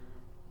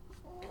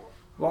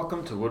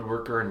Welcome to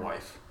Woodworker and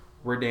Wife.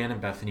 We're Dan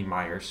and Bethany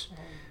Myers.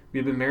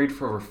 We've been married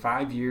for over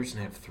 5 years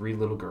and have 3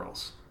 little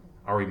girls.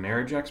 Are we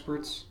marriage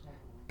experts?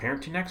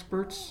 Parenting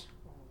experts?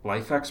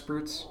 Life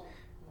experts?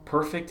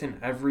 Perfect in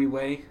every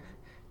way?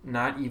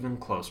 Not even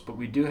close, but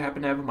we do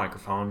happen to have a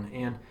microphone,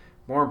 and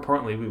more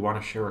importantly, we want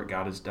to share what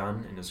God has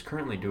done and is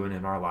currently doing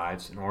in our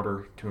lives in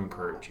order to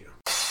encourage you.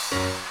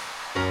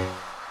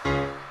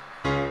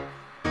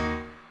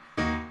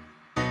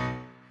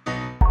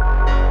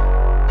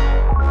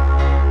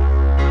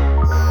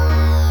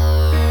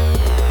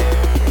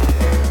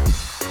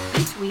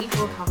 Each week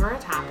we'll cover a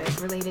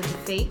topic related to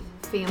faith,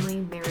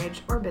 family,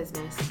 marriage, or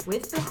business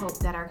with the hope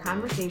that our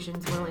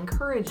conversations will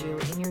encourage you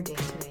in your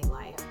day-to-day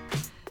life.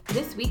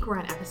 This week we're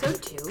on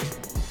episode 2,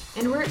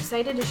 and we're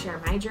excited to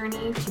share my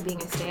journey to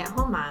being a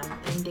stay-at-home mom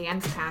and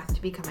Dan's path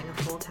to becoming a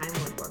full-time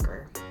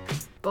woodworker.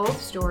 Both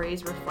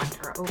stories reflect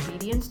our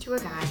obedience to a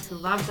God who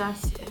loves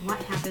us and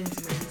what happens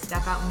when we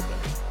step out in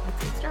faith.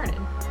 Let's get started.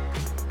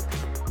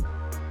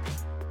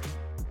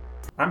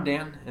 I'm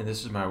Dan, and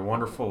this is my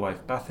wonderful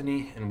wife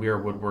Bethany, and we are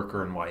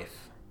Woodworker and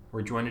Wife.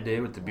 We're joined today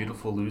with the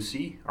beautiful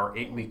Lucy, our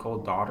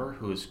 8-week-old daughter,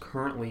 who is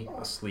currently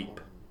asleep.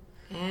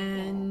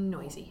 And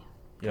noisy.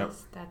 Yep.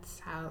 That's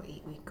how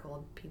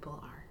 8-week-old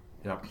people are.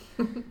 Yep.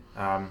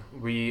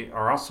 We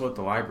are also at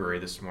the library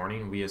this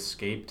morning. We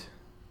escaped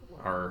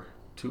our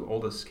 2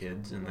 oldest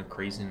kids in the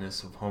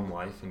craziness of home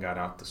life and got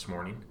out this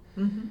morning.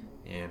 Mm-hmm.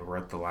 And we're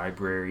at the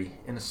library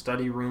in a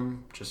study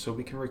room just so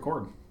we can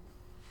record.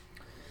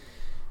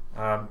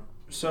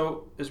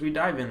 So as we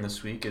dive in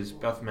this week, as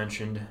Beth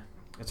mentioned,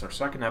 it's our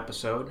second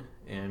episode,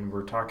 and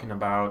we're talking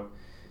about,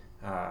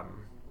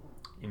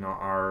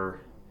 our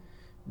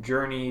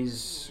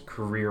journeys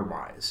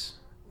career-wise.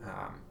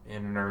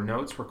 And in our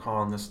notes, we're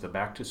calling this the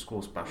Back to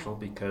School Special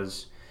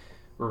because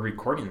we're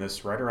recording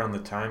this right around the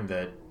time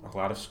that a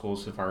lot of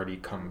schools have already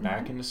come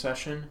back into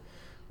session,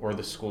 or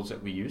the schools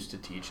that we used to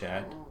teach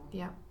at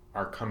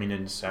are coming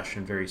into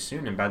session very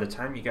soon. And by the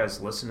time you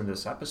guys listen to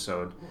this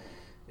episode,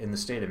 in the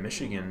state of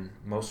Michigan,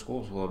 most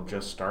schools will have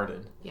just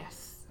started.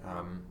 Yes.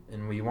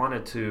 And we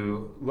wanted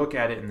to look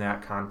at it in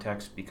that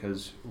context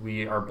because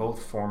we are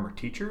both former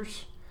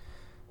teachers.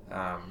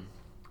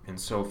 And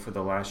so for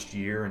the last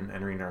year and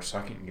entering our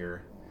second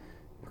year,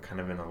 we're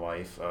kind of in a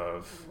life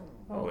of,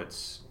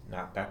 it's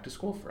not back to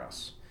school for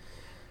us.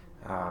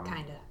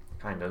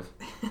 Kind of.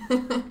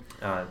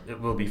 It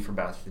will be for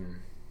Beth, and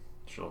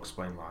she'll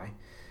explain why.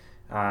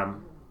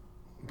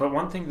 But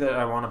one thing that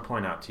I want to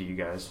point out to you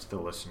guys, to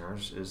the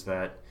listeners, is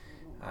that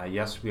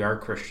yes, we are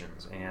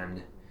Christians,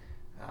 and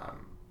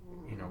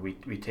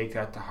we take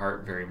that to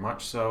heart very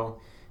much so,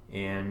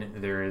 and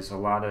there is a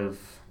lot of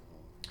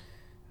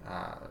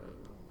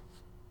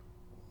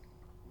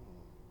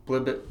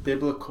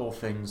biblical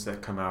things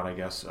that come out, I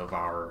guess, of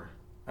our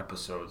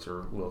episodes,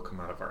 or will come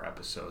out of our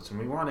episodes, and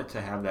we wanted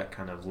to have that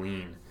kind of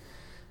lean,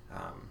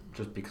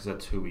 just because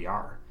that's who we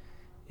are.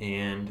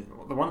 And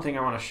the one thing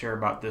I want to share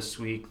about this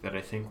week that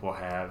I think will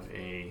have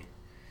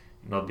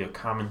there'll be a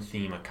common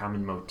theme, a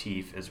common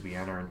motif as we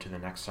enter into the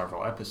next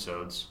several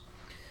episodes,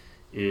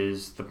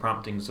 is the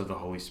promptings of the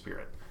Holy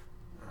Spirit.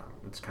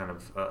 It's kind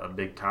of a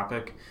big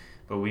topic,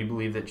 but we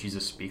believe that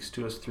Jesus speaks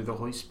to us through the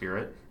Holy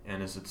Spirit,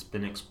 and as it's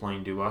been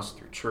explained to us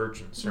through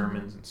church and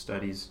sermons and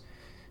studies,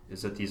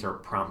 is that these are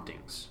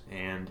promptings.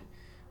 And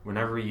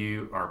whenever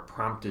you are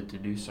prompted to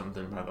do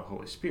something by the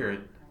Holy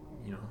Spirit,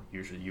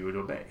 usually you would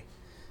obey.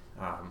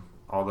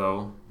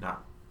 Although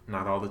not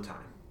all the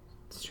time.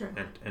 It's true.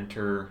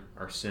 Enter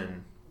our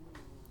sin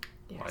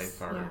Yes.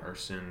 life, our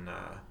sin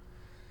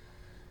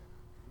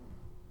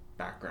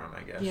background,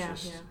 I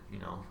guess.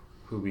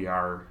 Who we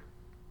are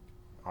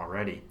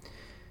already.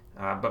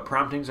 But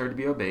promptings are to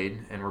be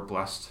obeyed, and we're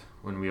blessed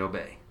when we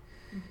obey.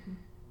 Mm-hmm.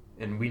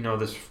 And we know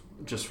this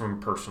just from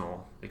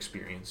personal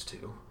experience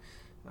too.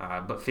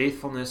 But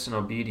faithfulness and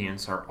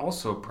obedience are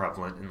also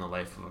prevalent in the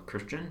life of a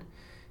Christian,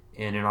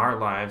 and in our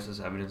lives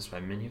as evidenced by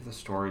many of the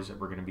stories that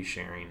we're going to be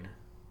sharing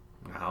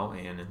now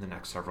and in the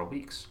next several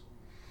weeks.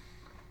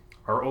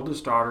 Our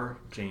oldest daughter,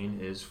 Jane,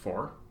 is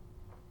 4,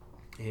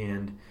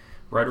 and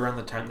right around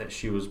the time that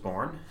she was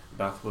born,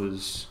 Beth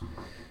was,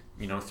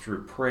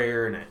 through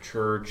prayer and at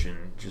church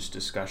and just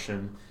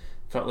discussion,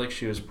 felt like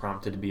she was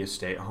prompted to be a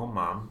stay-at-home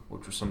mom,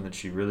 which was something that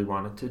she really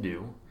wanted to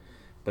do,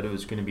 but it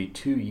was going to be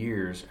 2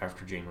 years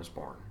after Jane was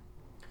born.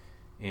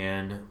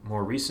 And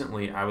more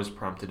recently, I was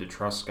prompted to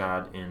trust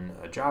God in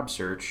a job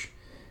search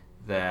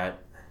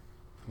that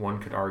one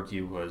could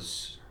argue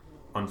was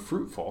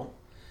unfruitful,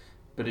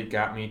 but it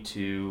got me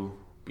to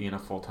being a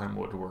full-time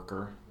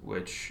woodworker,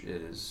 which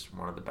is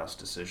one of the best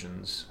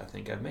decisions I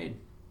think I've made.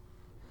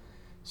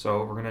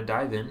 So we're going to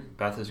dive in.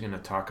 Beth is going to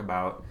talk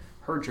about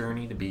her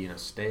journey to being a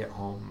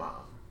stay-at-home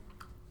mom.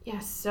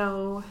 Yes,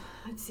 so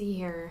let's see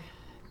here.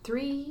 2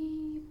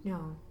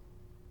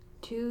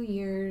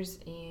 years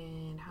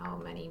and how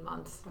many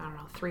months? I don't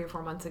know, 3 or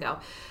 4 months ago.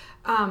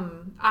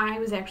 I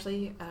was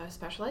actually a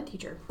special ed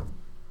teacher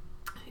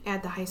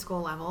at the high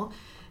school level.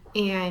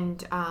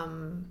 And,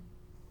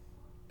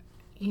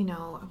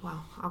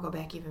 I'll go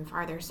back even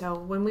farther. So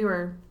when we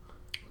were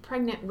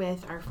pregnant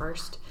with our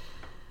first,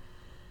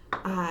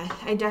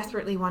 I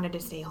desperately wanted to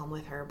stay home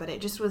with her, but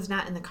it just was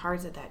not in the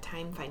cards at that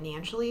time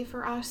financially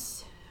for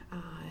us.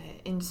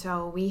 And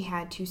so we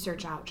had to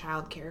search out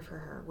childcare for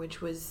her, which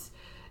was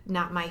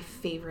not my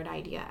favorite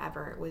idea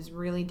ever. It was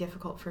really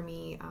difficult for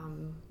me.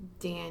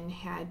 Dan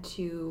had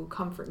to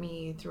comfort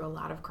me through a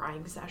lot of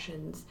crying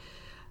sessions,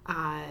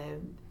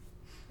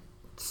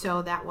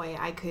 so that way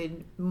I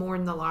could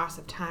mourn the loss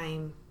of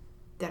time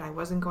that I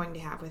wasn't going to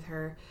have with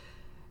her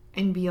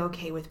and be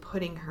okay with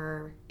putting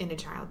her in a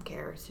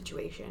childcare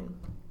situation.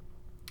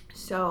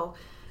 So,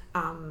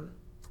 and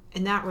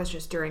that was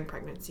just during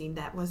pregnancy.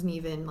 That wasn't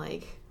even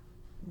like,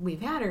 we've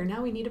had her,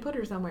 now we need to put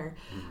her somewhere.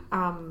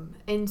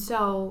 And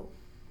so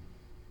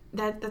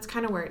that's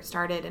kind of where it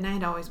started. And I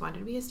had always wanted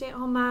to be a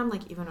stay-at-home mom.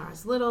 Like, even when I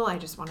was little, I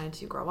just wanted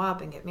to grow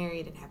up and get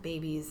married and have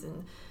babies.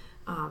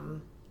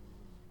 And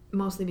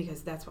mostly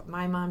because that's what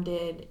my mom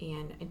did.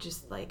 And I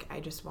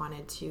just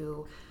wanted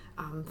to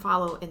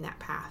follow in that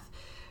path.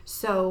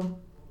 So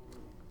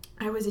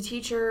I was a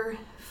teacher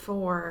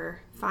for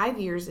 5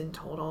 years in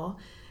total.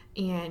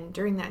 And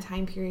during that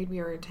time period, we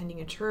were attending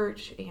a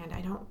church, and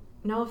I don't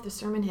know if the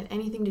sermon had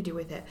anything to do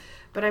with it,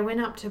 but I went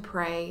up to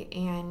pray,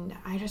 and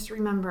I just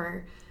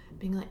remember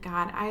being like,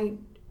 God, I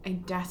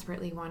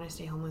desperately want to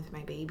stay home with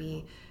my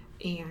baby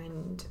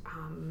and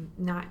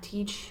not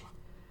teach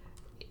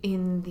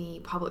in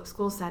the public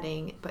school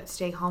setting, but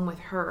stay home with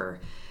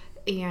her.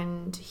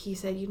 And he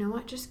said, you know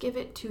what, just give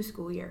it 2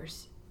 school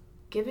years.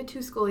 Give it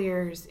 2 school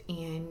years,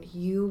 and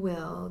you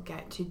will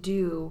get to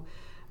do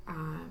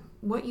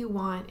what you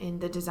want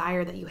and the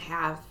desire that you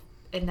have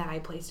and that I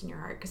placed in your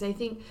heart. Because I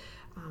think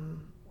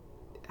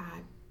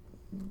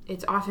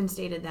it's often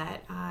stated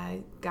that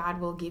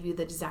God will give you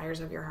the desires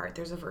of your heart.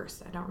 There's a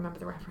verse. I don't remember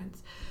the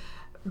reference.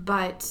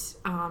 But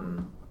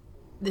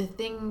the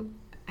thing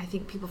I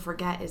think people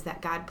forget is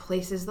that God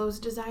places those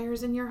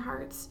desires in your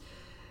hearts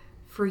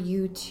for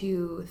you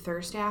to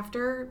thirst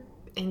after.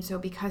 And so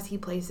because he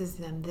places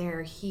them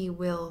there, he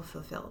will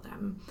fulfill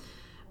them.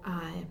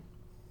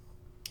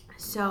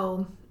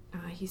 So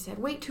he said,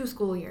 wait 2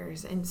 school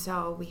years. And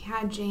so we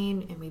had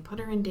Jane, and we put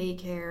her in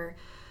daycare.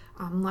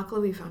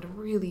 Luckily, we found a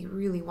really,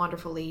 really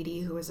wonderful lady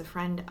who was a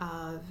friend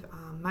of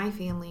my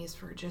family's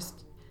for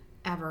just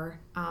ever.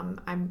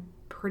 I'm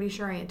pretty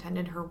sure I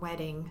attended her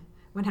wedding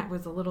when I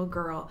was a little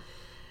girl.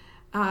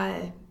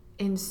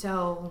 And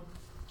so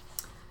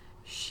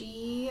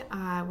she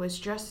was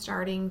just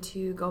starting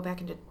to go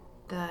back into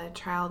the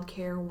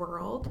childcare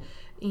world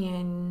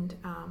and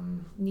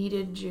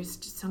needed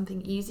just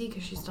something easy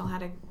because she still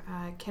had a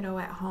kiddo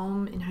at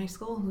home in high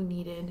school who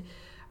needed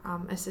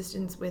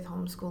assistance with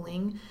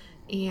homeschooling.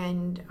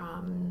 And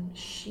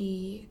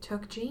she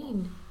took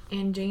Jane,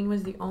 and Jane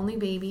was the only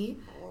baby,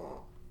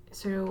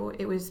 so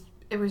it was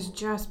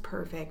just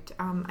perfect.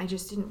 I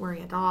just didn't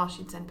worry at all.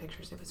 She'd send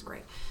pictures. It was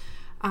great.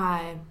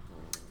 And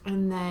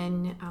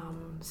then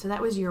so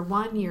that was year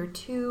 1, year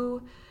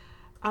 2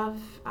 of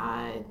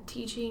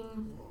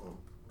teaching.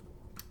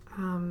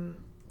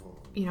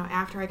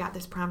 After I got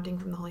this prompting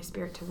from the Holy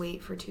Spirit to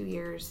wait for 2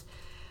 years,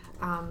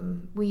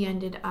 we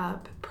ended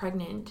up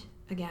pregnant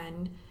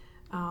again.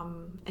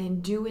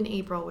 And due in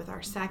April with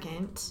our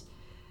second,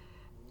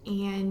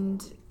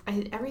 and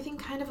everything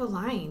kind of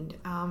aligned,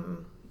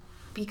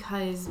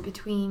 because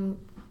between,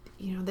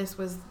 this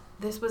was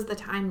the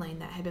timeline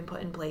that had been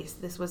put in place.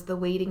 This was the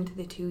waiting to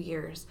the 2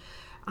 years.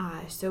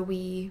 So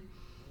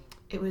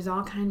it was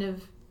all kind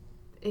of,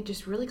 it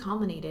just really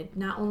culminated.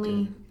 Not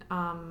only,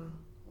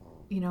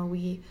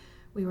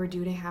 we were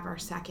due to have our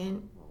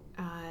second,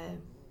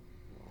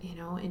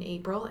 in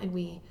April, and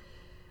we,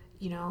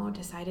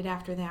 decided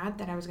after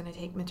that I was going to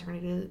take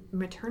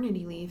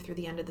maternity leave through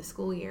the end of the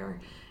school year.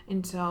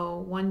 And so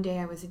one day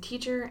I was a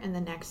teacher, and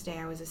the next day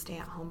I was a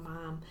stay-at-home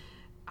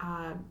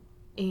mom.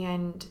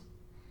 And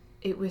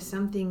it was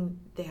something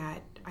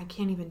that I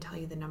can't even tell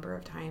you the number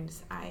of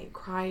times I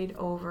cried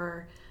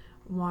over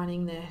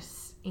wanting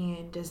this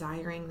and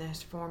desiring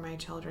this for my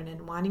children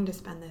and wanting to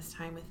spend this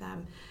time with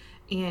them.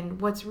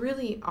 And what's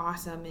really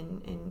awesome,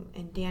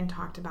 and Dan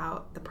talked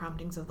about the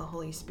promptings of the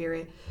Holy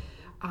Spirit,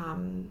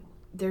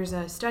 there's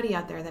a study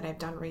out there that I've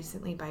done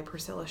recently by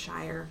Priscilla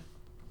Shirer,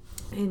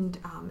 and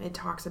it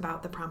talks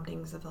about the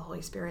promptings of the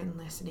Holy Spirit and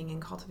listening and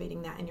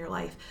cultivating that in your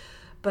life.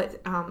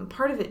 But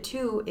part of it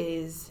too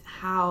is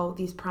how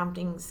these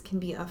promptings can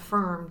be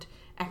affirmed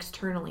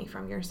externally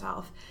from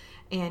yourself.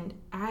 And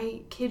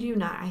I kid you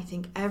not, I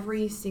think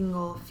every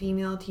single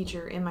female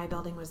teacher in my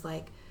building was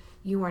like,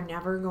 you are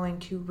never going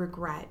to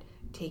regret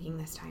taking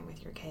this time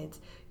with your kids.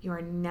 You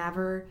will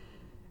never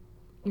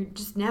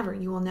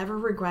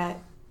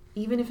regret,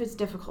 even if it's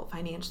difficult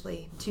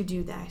financially, to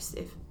do this.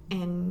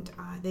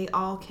 They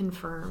all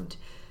confirmed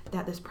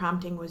that this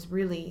prompting was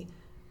really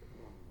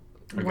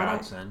a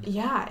godsend.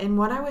 And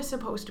what I was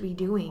supposed to be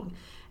doing.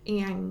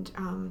 And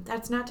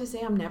that's not to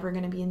say I'm never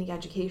going to be in the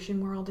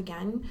education world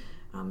again.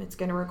 It's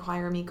going to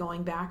require me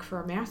going back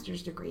for a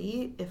master's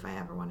degree if I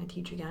ever want to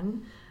teach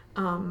again.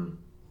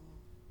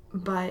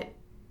 But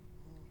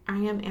I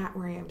am at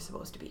where I am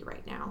supposed to be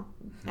right now,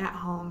 at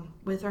home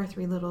with our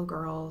 3 little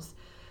girls,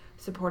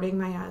 supporting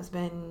my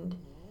husband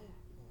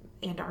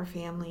and our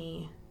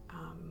family,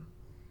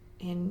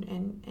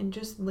 and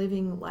just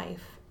living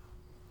life.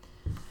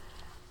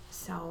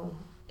 So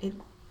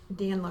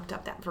Dan looked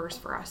up that verse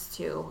for us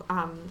too.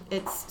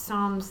 It's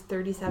Psalms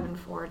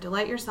 37:4.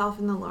 Delight yourself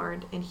in the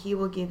Lord, and He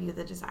will give you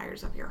the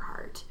desires of your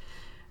heart.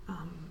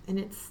 And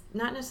it's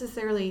not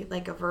necessarily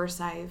like a verse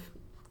I've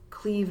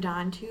cleaved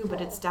onto, but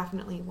it's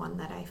definitely one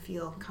that I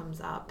feel comes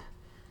up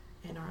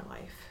in our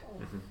life.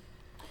 Mm-hmm.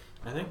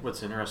 I think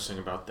what's interesting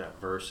about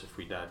that verse, if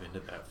we dive into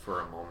that for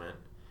a moment,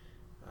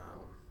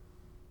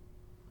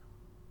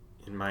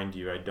 and mind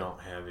you, I don't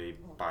have a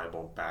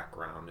Bible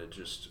background. It's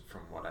just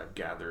from what I've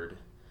gathered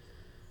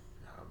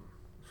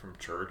from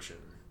church and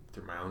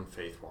through my own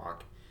faith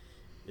walk,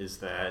 is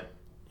that,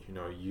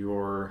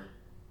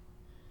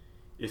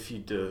 if you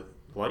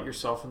delight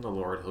yourself in the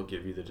Lord, He'll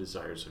give you the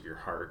desires of your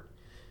heart.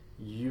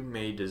 You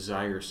may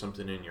desire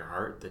something in your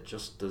heart that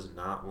just does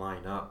not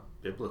line up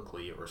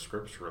biblically or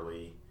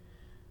scripturally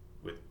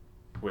with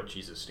what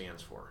Jesus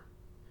stands for,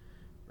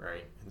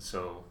 right? And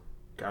so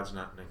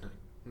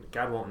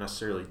God won't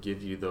necessarily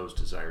give you those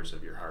desires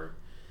of your heart.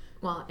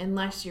 Well,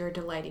 unless you're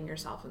delighting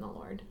yourself in the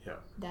Lord. Yeah.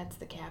 That's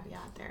the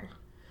caveat there.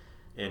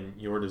 And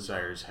your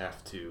desires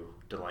have to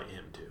delight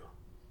Him too.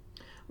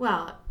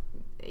 Well,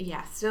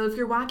 yes. So if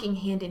you're walking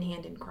hand in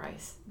hand with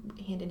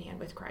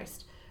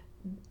Christ,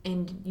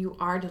 and you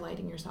are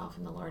delighting yourself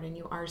in the Lord and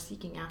you are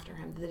seeking after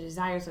Him, the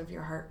desires of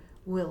your heart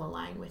will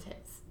align with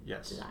His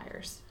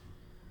desires.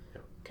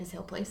 Yep. Because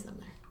He'll place them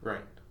there.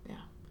 Right.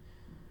 Yeah.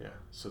 Yeah.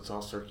 So it's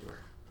all circular.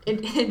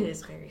 It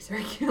is very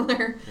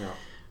circular.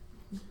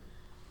 Yeah.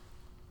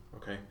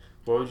 Okay.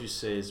 What would you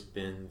say has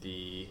been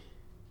the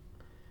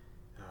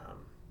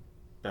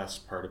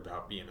best part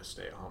about being a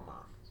stay-at-home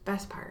mom?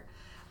 Best part,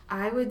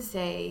 I would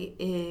say,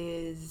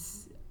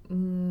 is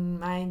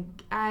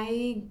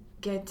I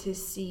get to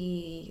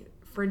see,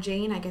 for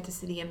Jane, I get to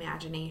see the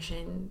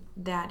imagination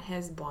that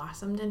has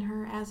blossomed in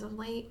her as of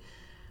late.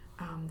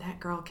 That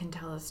girl can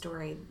tell a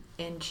story,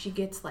 and she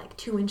gets like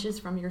 2 inches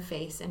from your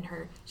face, and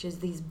she has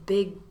these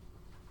big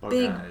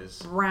eyes.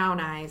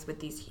 Brown eyes with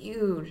these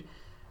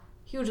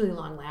hugely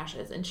long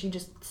lashes, and she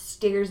just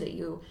stares at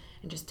you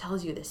and just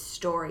tells you this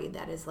story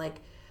that is like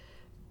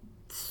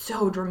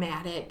so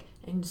dramatic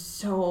and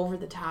so over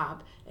the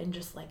top, and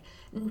just like,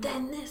 and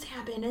then this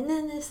happened, and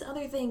then this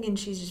other thing, and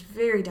she's just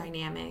very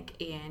dynamic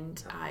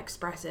and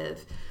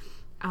expressive.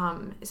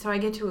 So I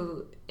get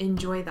to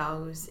enjoy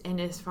those. And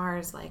as far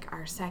as like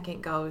our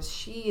second goes,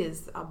 she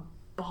is a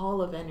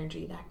ball of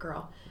energy, that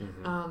girl.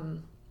 Mm-hmm.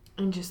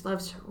 And just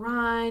loves to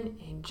run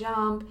and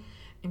jump,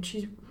 and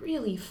she's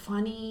really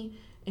funny,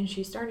 and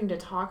she's starting to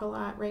talk a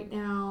lot right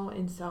now,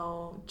 and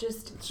so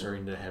just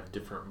starting to have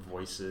different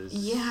voices.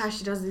 Yeah,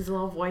 she does these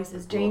little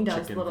voices. Jane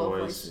does little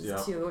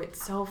voices too.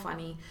 It's so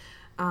funny.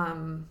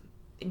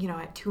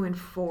 At 2 and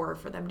 4,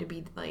 for them to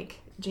be like,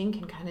 Jane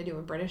can kind of do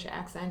a British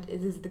accent.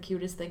 It is the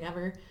cutest thing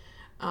ever.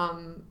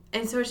 And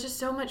so it's just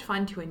so much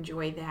fun to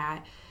enjoy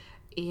that,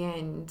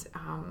 and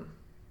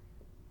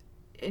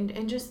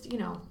just,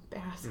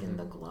 bask in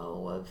the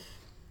glow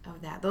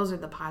of that. Those are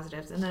the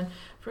positives. And then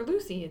for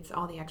Lucy, it's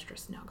all the extra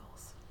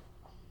snuggles.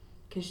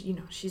 Because,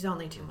 she's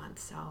only 2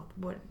 months, so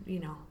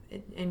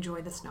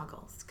enjoy the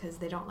snuggles, because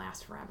they don't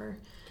last forever.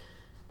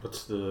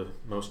 What's the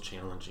most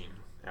challenging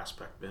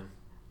aspect been?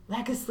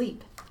 Lack of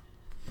sleep.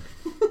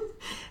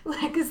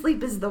 Lack of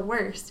sleep is the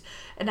worst.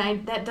 And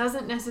that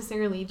doesn't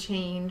necessarily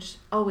change.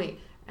 Oh, wait.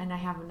 And I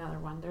have another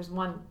one. There's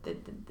one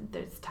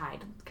that's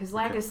tied. Because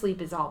lack of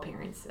sleep is all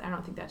parents. I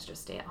don't think that's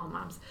just stay-at-home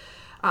moms.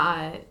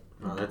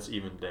 No, that's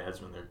even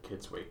dads when their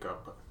kids wake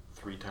up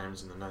 3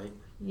 times in the night.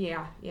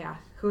 Yeah.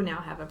 Who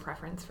now have a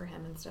preference for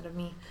him instead of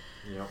me.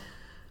 Yep.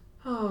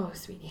 Oh,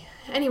 sweetie.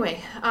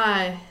 Anyway,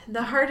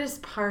 the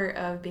hardest part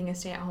of being a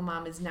stay-at-home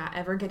mom is not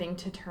ever getting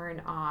to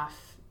turn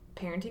off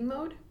parenting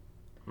mode.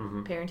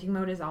 Mm-hmm. Parenting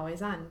mode is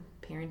always on.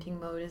 Parenting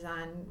mode is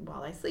on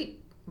while I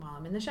sleep, while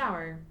I'm in the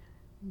shower,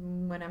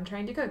 when I'm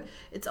trying to cook.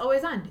 It's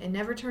always on. It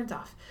never turns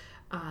off,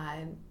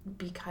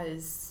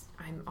 because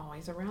I'm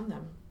always around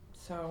them.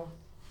 So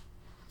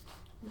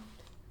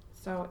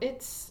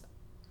it's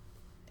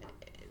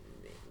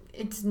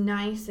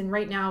nice. And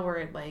right now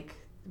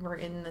we're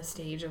in the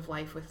stage of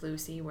life with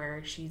Lucy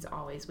where she's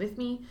always with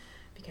me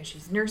because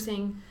she's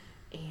nursing,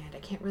 and I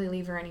can't really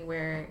leave her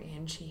anywhere,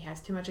 and she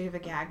has too much of a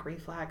gag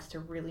reflex to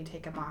really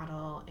take a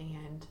bottle,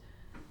 and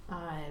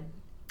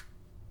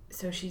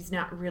so she's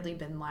not really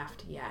been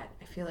left yet.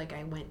 I feel like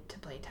I went to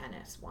play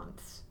tennis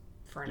once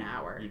for an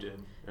hour. You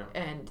did, yeah.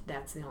 And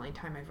that's the only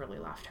time I've really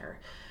left her.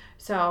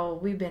 So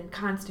we've been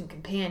constant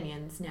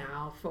companions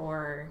now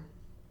for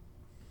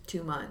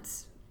 2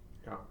 months.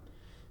 Yeah.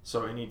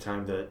 So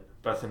anytime that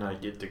Beth and I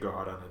get to go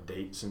out on a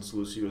date since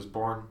Lucy was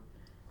born,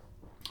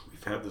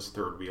 we've had this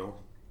third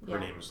wheel. Her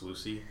name is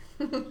Lucy.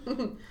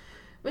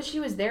 But she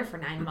was there for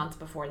 9 months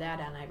before that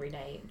on every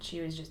day. She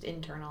was just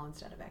internal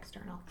instead of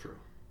external. True.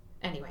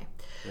 Anyway.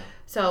 Yeah.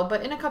 So,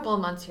 but in a couple of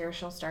months here,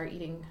 she'll start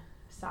eating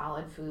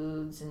solid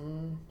foods,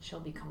 and she'll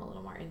become a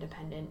little more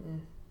independent,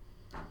 and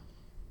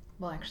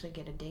we'll actually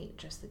get a date,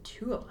 just the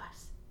two of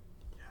us.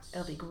 Yes.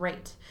 It'll be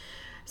great.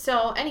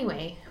 So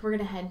anyway, we're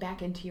going to head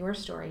back into your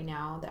story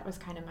now. That was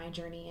kind of my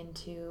journey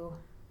into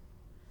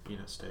being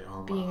a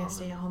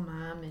stay-at-home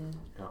mom and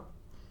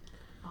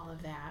all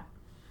of that.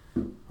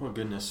 Oh,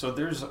 goodness. So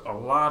there's a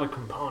lot of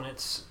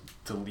components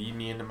to lead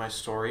me into my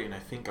story, and I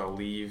think I'll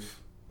leave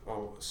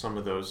some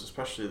of those,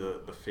 especially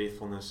the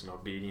faithfulness and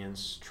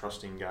obedience,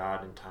 trusting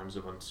God in times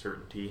of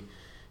uncertainty.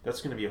 That's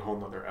going to be a whole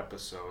nother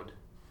episode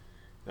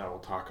that we'll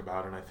talk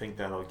about, and I think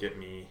that'll get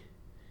me,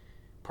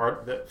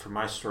 for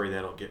my story,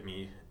 that'll get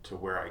me to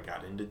where I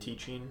got into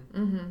teaching.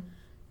 Mm-hmm.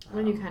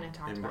 When you kind of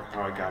talked about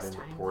how I got into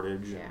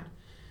Portage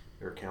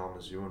or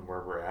Kalamazoo and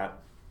where we're at.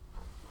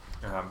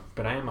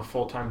 But I am a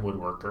full-time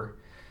woodworker.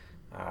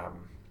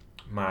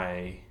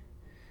 My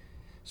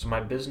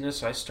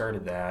business, I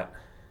started that,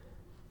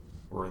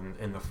 we're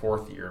in the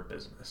fourth year of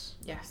business.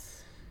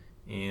 Yes.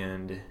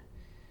 And,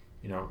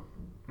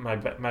 my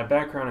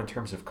background in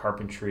terms of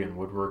carpentry and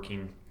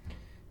woodworking,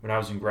 when I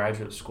was in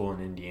graduate school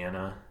in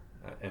Indiana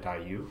at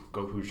IU,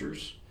 go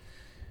Hoosiers,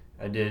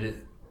 I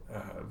did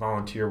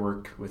volunteer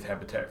work with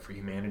Habitat for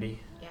Humanity.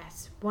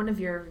 Yes, one of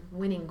your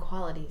winning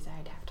qualities,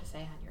 I'd have to say,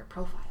 on your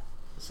profile.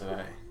 So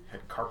I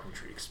had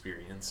carpentry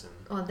experience.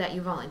 That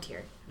you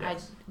volunteered.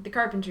 Yes. The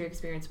carpentry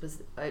experience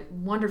was a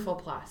wonderful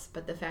plus,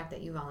 but the fact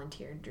that you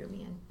volunteered drew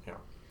me in. Yeah.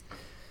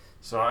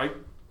 So I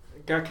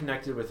got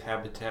connected with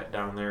Habitat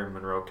down there in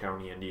Monroe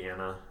County,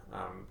 Indiana,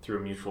 through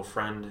a mutual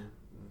friend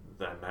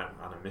that I met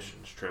on a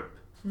missions trip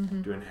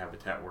doing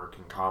Habitat work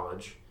in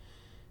college.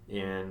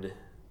 And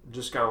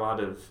just got a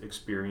lot of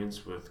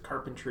experience with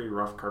carpentry,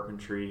 rough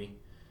carpentry,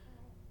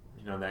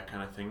 that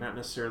kind of thing. Not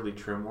necessarily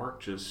trim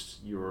work,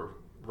 just your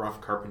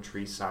rough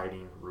carpentry,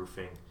 siding,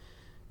 roofing,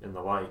 and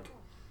the like.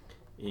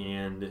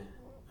 And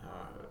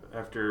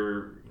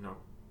after,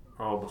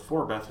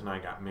 before Beth and I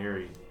got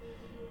married,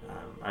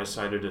 I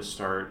decided to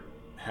start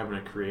having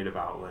a creative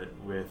outlet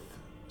with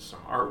some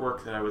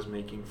artwork that I was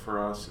making for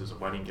us as a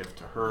wedding gift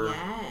to her.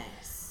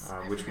 Yes.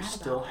 Which we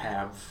still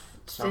have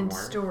somewhere.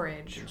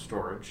 In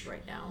storage.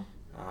 Right now.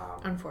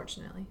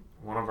 Unfortunately.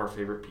 One of our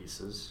favorite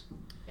pieces.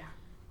 Yeah.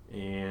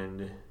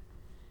 And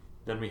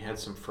then we had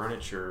some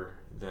furniture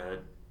that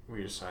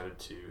we decided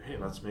to, hey,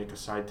 let's make a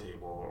side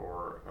table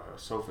or a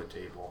sofa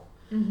table.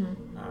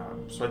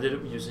 Mm-hmm. So I did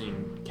it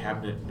using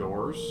cabinet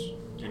doors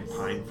in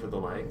pine for the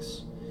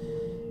legs,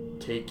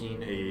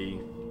 taking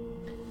a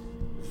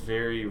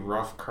very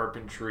rough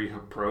carpentry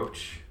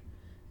approach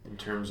in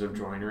terms of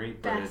joinery.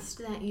 Best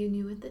that you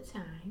knew at the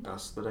time.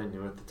 Best that I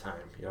knew at the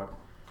time, yep.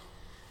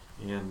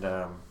 And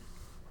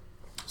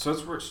so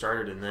that's where it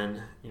started. And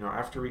then,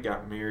 after we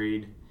got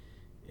married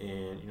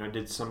and, I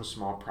did some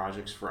small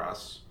projects for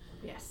us.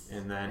 Yes.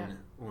 And then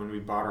when we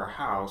bought our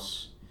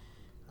house,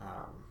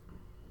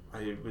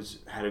 I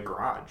had a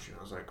garage. And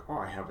I was like, oh,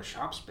 I have a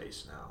shop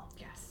space now.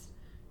 Yes.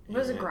 It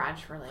was a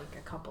garage for like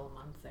a couple of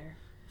months there.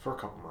 For a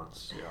couple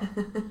months, yeah.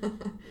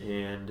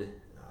 And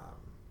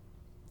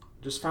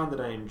just found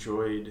that I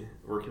enjoyed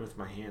working with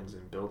my hands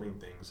and building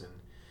things, and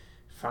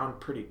found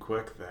pretty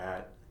quick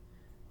that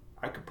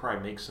I could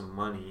probably make some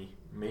money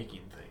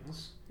making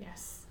things.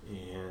 Yes.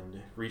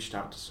 And reached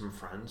out to some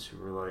friends who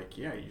were like,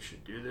 yeah, you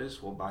should do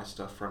this. We'll buy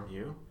stuff from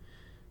you.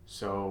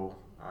 So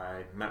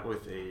I met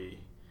with a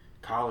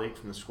colleague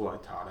from the school I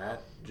taught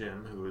at,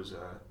 Jim, who was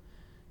a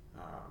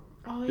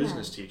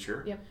business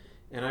teacher. Yep.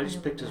 And I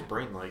just picked his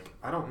brain, like,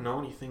 I don't know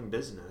anything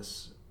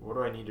business. What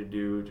do I need to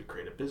do to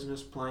create a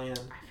business plan?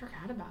 I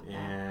forgot about that.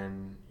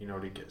 And,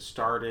 to get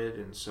started.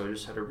 And so I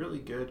just had a really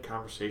good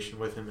conversation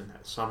with him in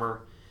that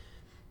summer.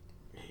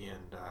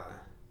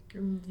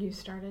 And you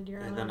started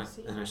your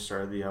LLC? Then I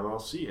started the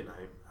LLC, and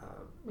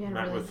I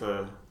met with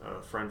a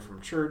friend from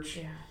church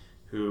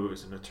who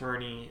is an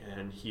attorney,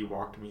 and he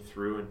walked me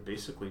through and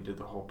basically did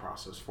the whole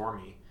process for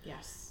me.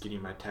 Yes.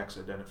 Getting my tax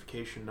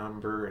identification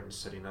number and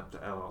setting up the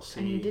LLC.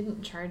 And he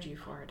didn't charge you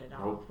for it at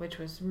all, Nope. which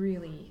was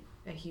really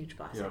a huge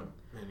blessing. Yep.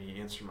 And he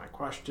answered my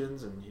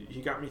questions, and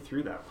he got me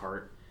through that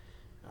part.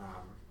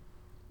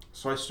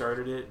 So I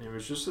started it, and it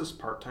was just this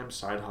part-time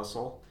side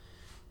hustle.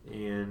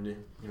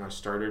 And, I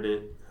started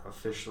it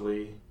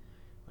officially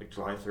like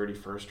July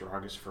 31st or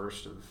August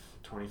 1st of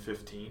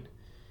 2015.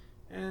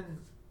 And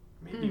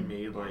maybe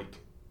made like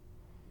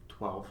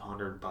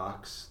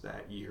 $1,200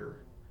 that year.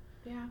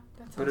 Yeah,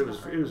 that's. But it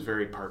was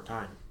very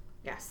part-time.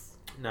 Yes.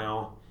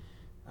 Now,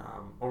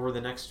 over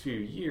the next few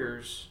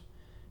years,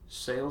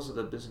 sales of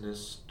the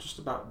business just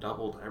about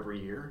doubled every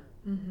year,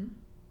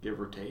 give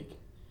or take.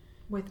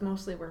 With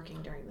mostly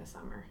working during the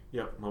summer.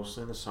 Yep,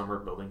 mostly in the summer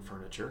building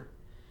furniture.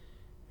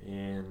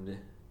 And,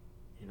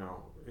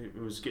 it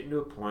was getting to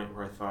a point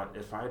where I thought,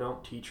 if I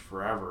don't teach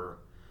forever,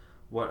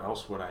 what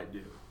else would I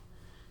do?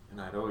 And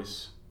I'd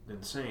always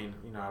been saying,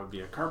 I would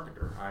be a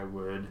carpenter. I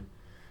would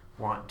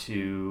want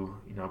to,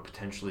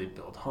 potentially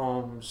build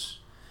homes,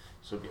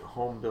 so be a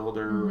home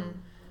builder,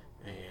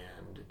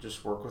 and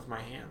just work with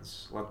my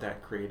hands. Let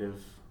that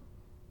creative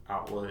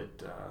outlet,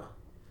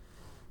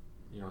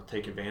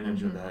 take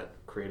advantage of that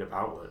creative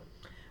outlet.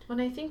 When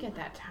I think at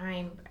that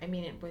time, I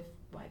mean,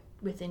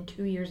 within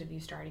 2 years of you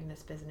starting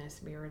this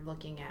business, we were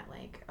looking at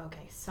like,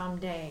 okay,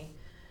 someday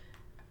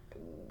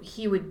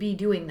he would be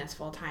doing this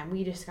full time.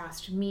 We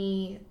discussed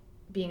me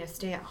being a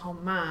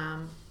stay-at-home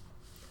mom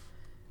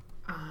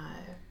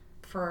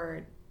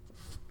for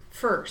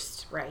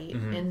first, right?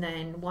 Mm-hmm. And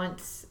then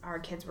once our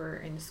kids were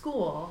in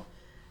school,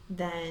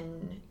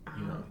 then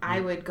I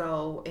would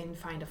go and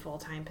find a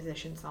full-time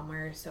position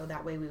somewhere, so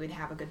that way we would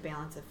have a good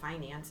balance of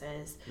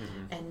finances.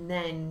 Mm-hmm. And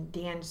then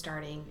Dan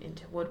starting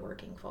into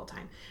woodworking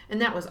full-time. And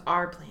that was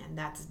our plan.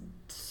 That's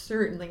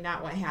certainly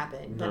not what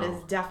happened, but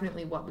it's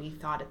definitely what we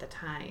thought at the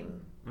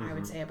time. Mm-hmm. I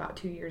would say about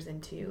 2 years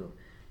into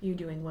you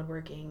doing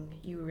woodworking,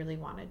 you really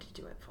wanted to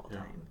do it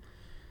full-time.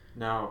 Yeah.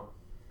 Now,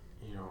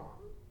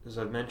 as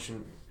I've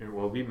mentioned,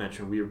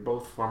 we are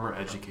both former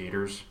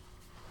educators,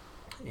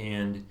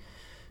 and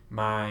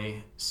my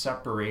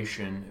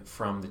separation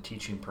from the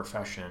teaching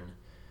profession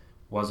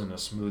wasn't a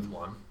smooth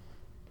one.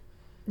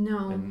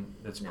 No. And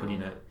that's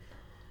putting it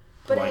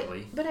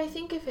lightly. But I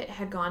think if it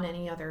had gone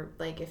any other,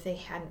 like if they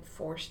hadn't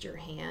forced your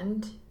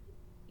hand,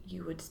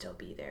 you would still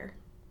be there.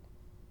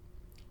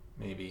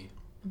 Maybe.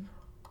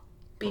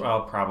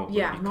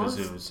 Probably, because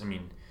it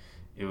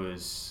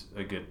was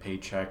a good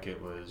paycheck. It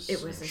was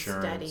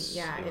insurance. A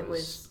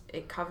steady,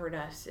 it covered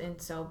us.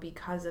 And so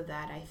because of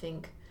that, I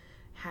think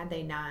had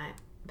they not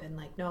been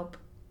like, nope,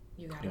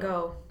 you gotta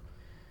go.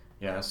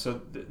 Yeah,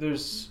 so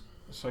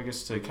I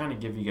guess to kind of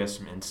give you guys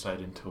some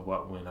insight into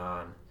what went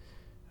on,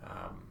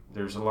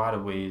 there's a lot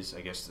of ways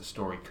I guess the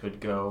story could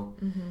go.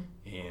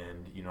 Mm-hmm.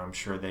 And, I'm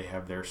sure they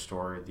have their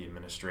story, the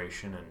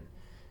administration,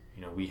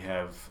 and, we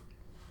have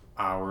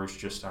ours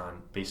just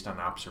based on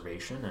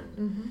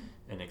observation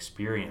and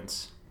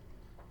experience.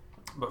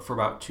 But for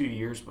about 2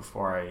 years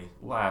before I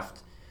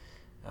left,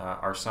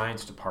 our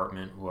science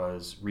department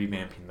was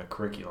revamping the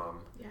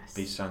curriculum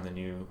based on the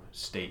new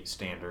state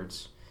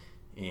standards,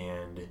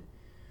 and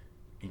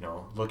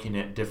looking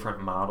at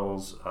different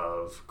models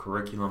of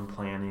curriculum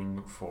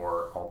planning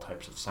for all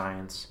types of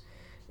science.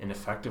 And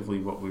effectively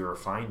what we were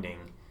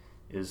finding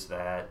is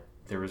that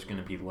there was going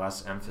to be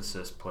less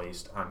emphasis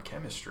placed on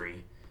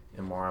chemistry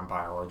and more on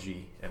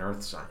biology and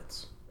earth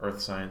science. Earth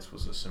science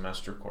was a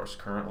semester course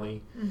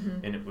currently,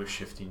 and it was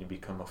shifting to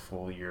become a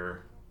full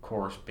year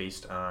course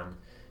based on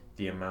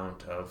the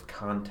amount of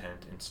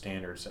content and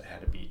standards that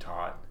had to be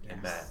taught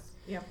and met.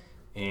 Yep.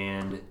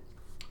 And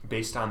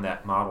based on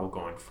that model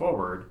going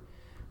forward,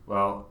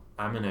 well,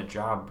 I'm in a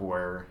job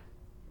where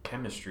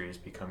chemistry is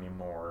becoming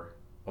more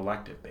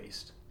elective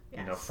based.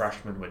 Yes.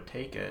 Freshmen would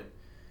take it,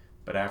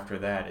 but after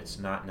that it's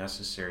not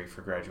necessary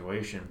for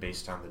graduation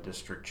based on the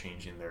district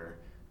changing their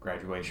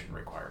graduation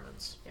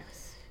requirements.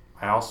 Yes.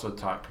 I also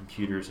taught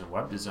computers and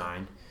web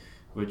design,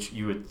 which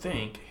you would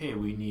think, hey,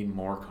 we need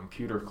more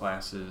computer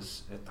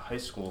classes at the high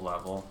school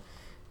level,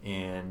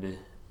 and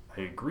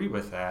I agree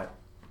with that,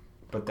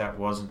 but that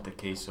wasn't the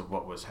case of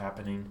what was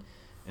happening.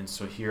 And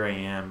so here I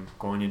am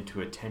going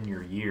into a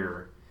tenure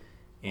year,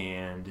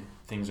 and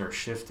things are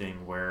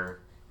shifting where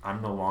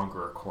I'm no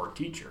longer a core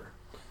teacher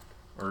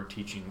or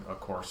teaching a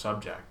core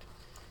subject.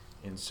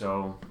 And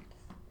so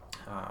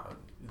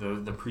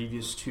the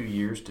previous 2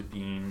 years to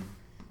being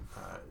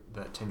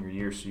that tenure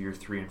year, so year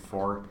 3 and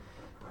 4,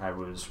 I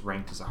was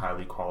ranked as a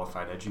highly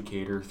qualified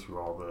educator through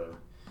all the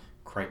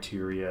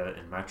criteria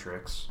and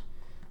metrics.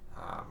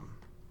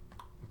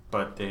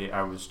 But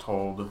I was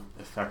told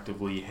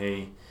effectively,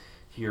 hey,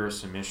 here are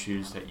some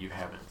issues that you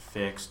haven't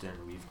fixed,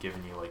 and we've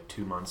given you like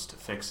 2 months to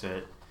fix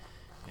it,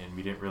 and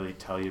we didn't really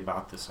tell you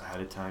about this ahead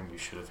of time. You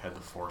should have had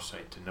the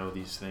foresight to know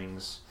these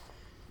things.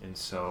 And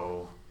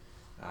so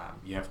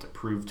you have to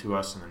prove to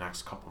us in the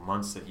next couple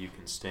months that you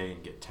can stay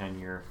and get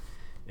tenure.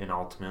 And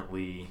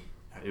ultimately,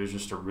 it was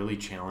just a really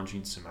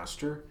challenging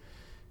semester,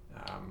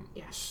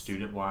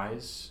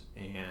 student-wise,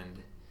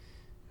 and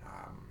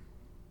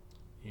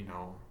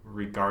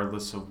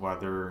regardless of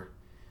whether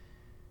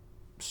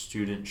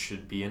students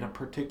should be in a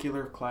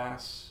particular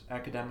class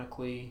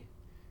academically,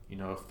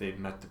 if they've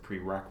met the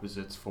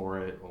prerequisites for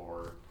it,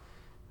 or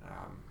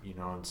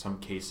in some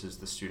cases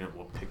the student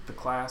will pick the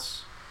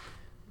class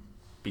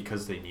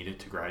because they need it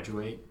to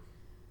graduate,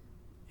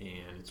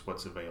 and it's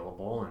what's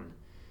available, and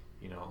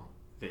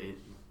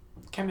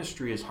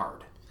chemistry is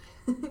hard.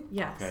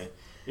 Yes. Okay.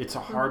 It's a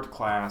hard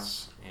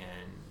class,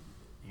 and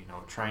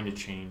trying to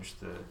change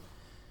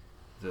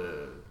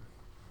the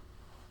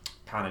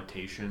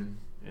connotation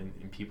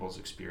in people's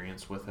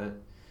experience with it.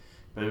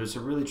 But it was a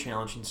really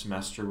challenging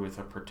semester with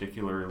a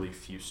particularly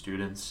few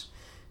students,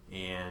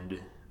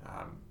 and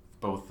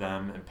both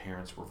them and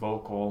parents were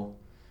vocal.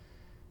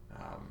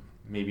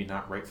 Maybe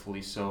not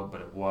rightfully so,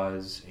 but it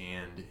was,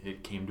 and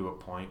it came to a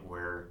point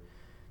where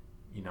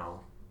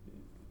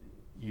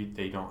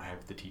they don't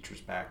have the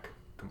teachers back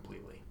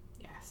completely.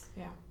 Yes,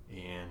 yeah.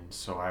 And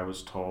so I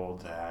was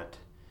told that,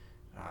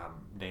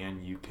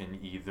 Dan, you can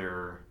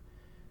either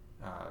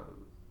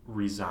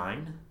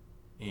resign,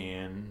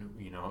 and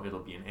it'll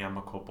be an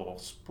amicable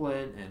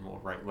split, and we'll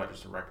write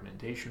letters of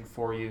recommendation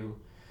for you,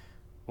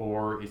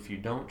 or if you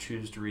don't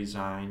choose to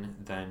resign,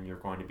 then you're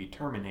going to be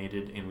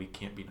terminated and we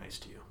can't be nice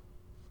to you.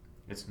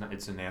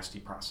 It's a nasty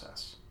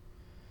process.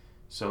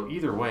 So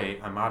either way,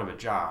 I'm out of a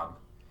job,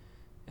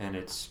 and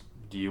it's,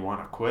 do you want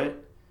to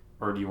quit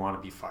or do you want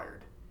to be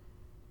fired?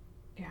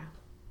 Yeah.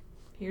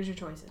 Here's your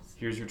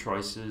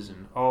choices.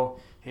 And,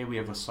 oh, hey, we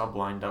have a sub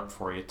lined up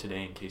for you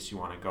today in case you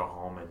want to go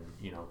home and,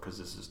 because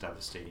this is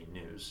devastating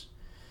news.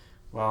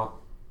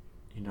 Well,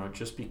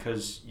 just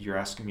because you're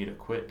asking me to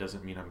quit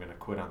doesn't mean I'm going to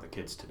quit on the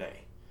kids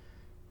today.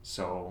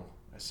 So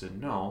I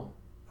said, no,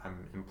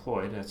 I'm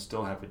employed. I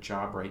still have a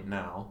job right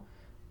now.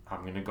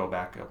 I'm going to go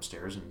back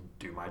upstairs and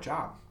do my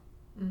job.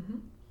 Mm-hmm.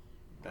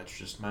 That's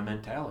just my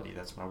mentality.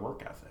 That's my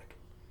work ethic.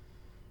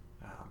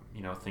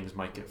 Things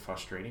might get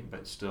frustrating,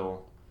 but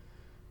still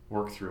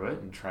work through it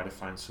and try to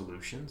find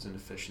solutions and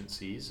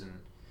efficiencies. And,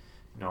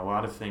 a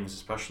lot of things,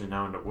 especially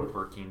now into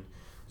woodworking,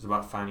 is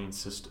about finding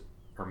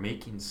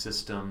making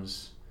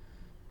systems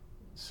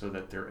so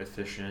that they're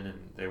efficient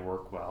and they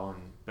work well.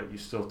 But you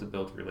still have to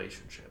build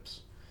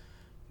relationships.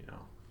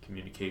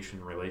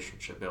 Communication,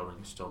 relationship building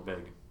is still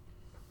big.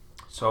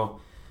 So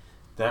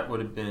that would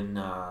have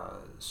been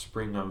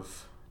spring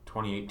of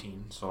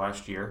 2018, so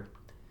last year.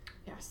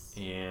 Yes.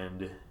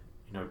 And,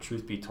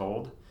 truth be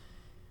told,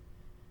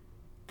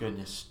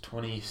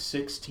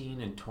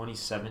 2016 and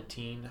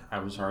 2017, I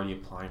was already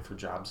applying for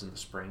jobs in the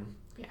spring.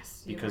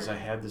 Yes. Because I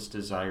had this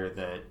desire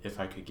that if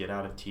I could get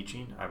out of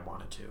teaching, I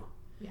wanted to.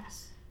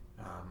 Yes.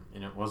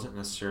 And it wasn't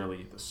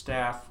necessarily the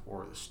staff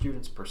or the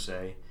students per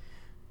se,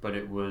 but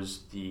it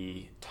was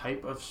the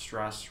type of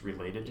stress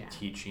related to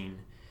teaching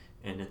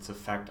and its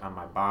effect on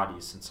my body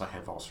since I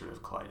have ulcerative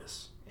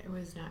colitis. It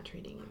was not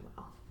treating you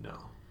well. No.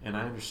 And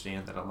I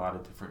understand that a lot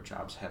of different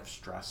jobs have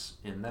stress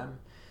in them,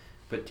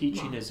 but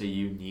teaching is a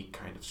unique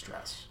kind of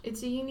stress.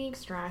 It's a unique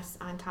stress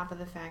on top of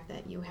the fact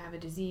that you have a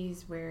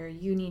disease where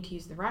you need to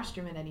use the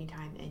restroom at any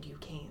time and you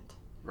can't.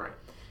 Right.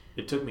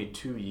 It took me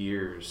 2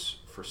 years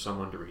for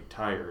someone to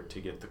retire to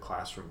get the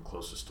classroom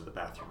closest to the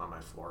bathroom on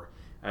my floor.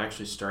 I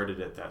actually started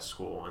at that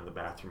school in the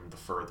bathroom the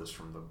furthest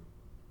from the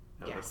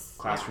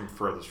classroom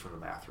furthest from the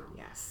bathroom.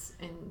 Yes.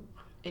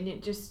 And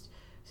it just,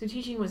 so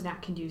teaching was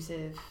not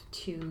conducive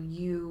to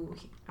you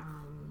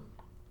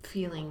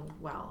feeling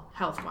well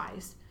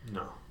health-wise.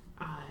 No.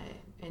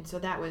 And so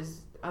that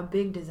was a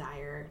big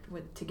desire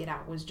to get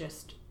out, was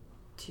just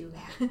to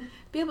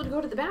be able to go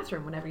to the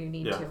bathroom whenever you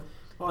need to.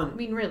 Well,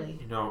 and, really.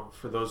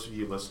 For those of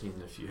you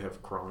listening, if you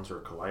have Crohn's or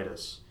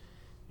colitis,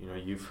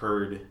 you've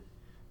heard,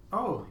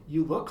 oh,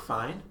 you look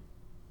fine.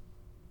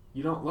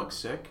 You don't look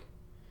sick.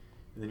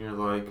 And then you're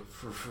like,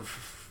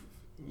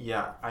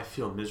 yeah, I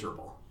feel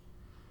miserable.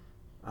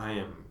 I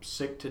am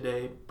sick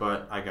today,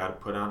 but I got to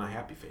put on a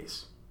happy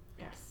face.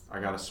 Yes. I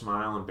got to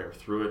smile and bear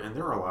through it. And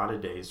there are a lot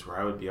of days where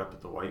I would be up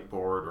at the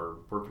whiteboard or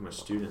working with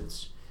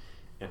students,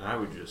 and I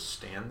would just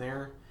stand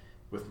there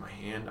with my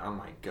hand on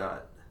my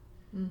gut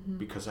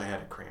because I had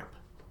a cramp.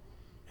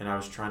 And I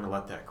was trying to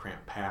let that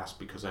cramp pass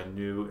because I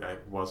knew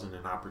it wasn't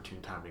an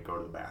opportune time to go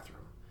to the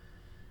bathroom,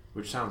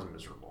 which sounds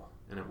miserable,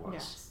 and it was.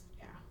 Yes,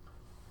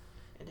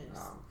 yeah, it is.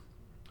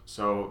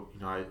 So,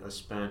 I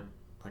spent,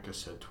 like I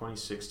said,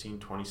 2016,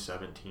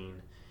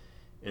 2017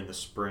 in the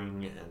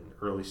spring and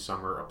early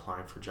summer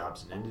applying for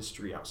jobs in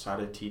industry outside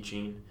of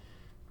teaching.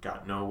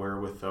 Got nowhere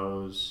with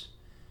those.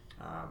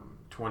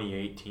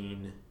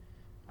 2018,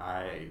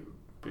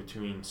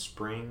 between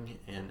spring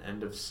and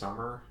end of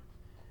summer,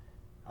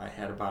 I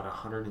had about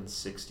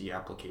 160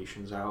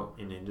 applications out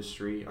in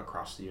industry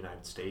across the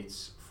United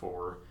States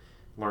for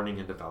learning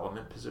and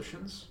development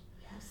positions.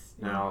 Yes.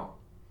 Now,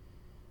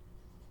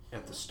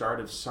 at the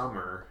start of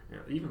summer,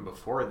 even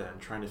before then,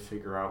 trying to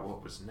figure out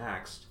what was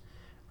next,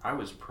 I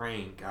was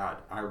praying, God,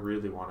 I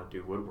really want to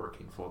do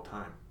woodworking full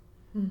time.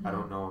 Mm-hmm. I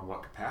don't know in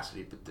what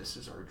capacity, but this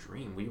is our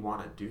dream. We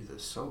want to do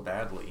this so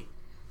badly.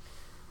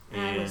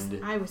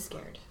 And I was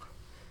scared.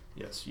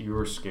 Yes, you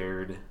were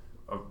scared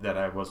that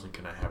I wasn't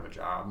going to have a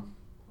job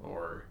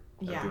or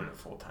doing it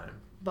full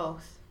time.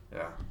 Both.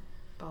 Yeah.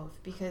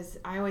 Both. Because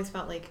I always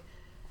felt like,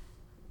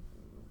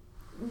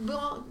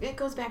 well, it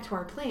goes back to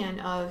our plan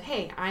of,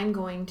 hey, I'm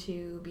going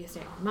to be a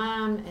stay-at-home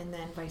mom, and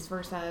then vice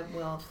versa,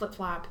 we'll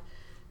flip-flop,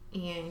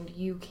 and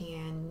you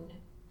can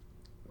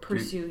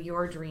pursue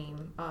your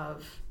dream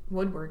of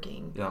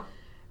woodworking. Yeah.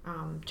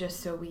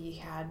 Just so we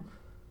had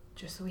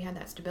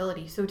that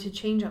stability. So to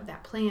change up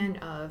that plan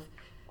of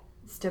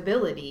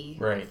stability,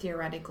 right,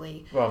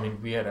 theoretically. Well, I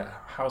mean, we had a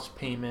house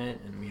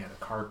payment and we had a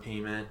car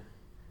payment.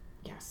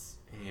 Yes.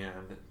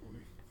 And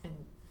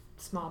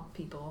small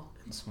people.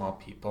 And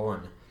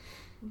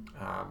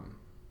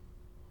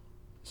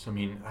so, I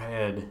mean,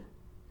 I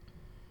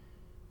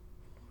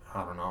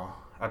don't know,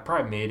 I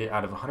probably made it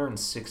out of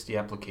 160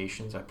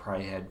 applications. I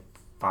probably had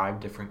 5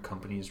 different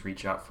companies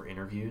reach out for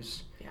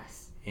interviews.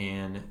 Yes.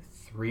 And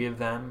 3 of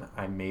them,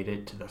 I made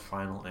it to the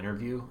final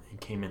interview and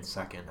came in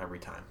second every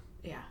time.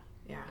 Yeah,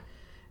 yeah.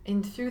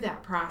 And through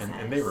that process...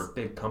 And they were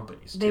big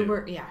companies, too. They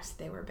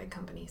were big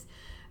companies.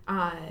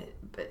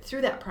 But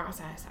through that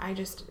process, I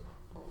just,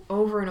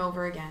 over and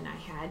over again, I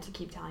had to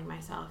keep telling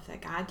myself that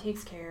God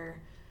takes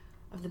care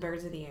of the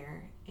birds of the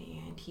air,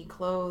 and he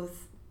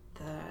clothes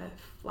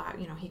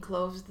he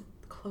clothes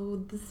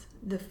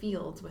the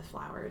fields with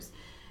flowers,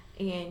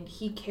 and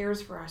he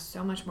cares for us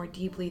so much more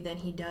deeply than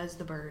he does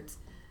the birds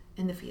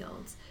in the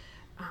fields.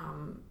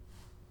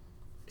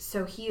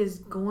 So he is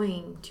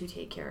going to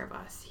take care of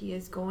us. He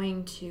is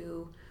going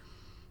to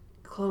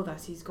clothe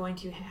us. He's going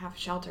to have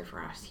shelter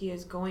for us. He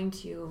is going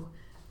to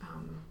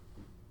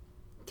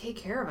take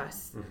care of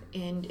us.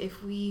 Mm-hmm. And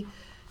if we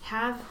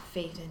have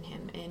faith in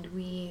him and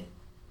we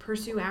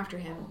pursue after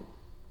him,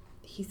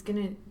 he's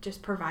going to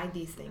just provide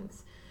these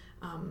things.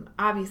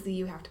 Obviously,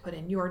 you have to put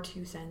in your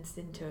 2 cents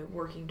into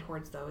working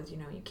towards those. You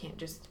can't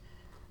just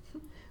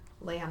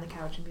lay on the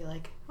couch and be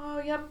like,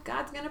 oh, yep,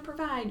 God's going to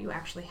provide. You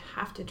actually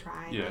have to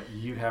try. Yeah,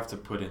 you have to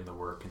put in the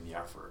work and the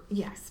effort.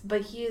 Yes,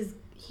 but he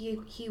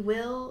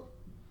will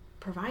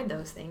provide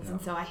those things. Yeah.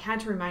 And so I had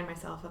to remind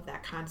myself of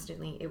that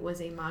constantly. It was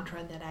a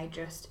mantra that I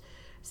just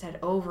said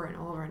over and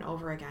over and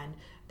over again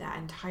that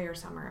entire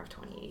summer of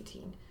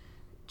 2018.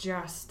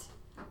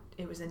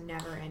 It was a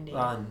never-ending.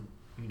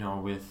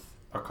 With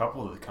a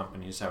couple of the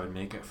companies, I would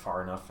make it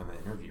far enough in the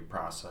interview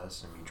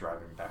process and be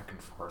driving back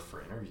and forth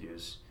for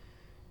interviews.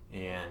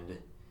 And,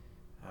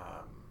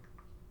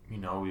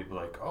 we'd be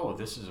like, oh,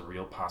 this is a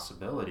real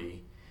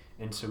possibility.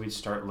 And so we'd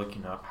start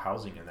looking up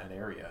housing in that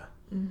area.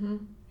 Mm-hmm.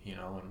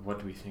 And what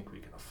do we think we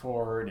can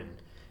afford? And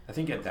I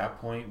think at that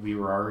point we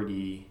were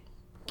already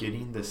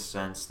getting this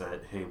sense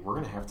that, hey, we're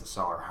going to have to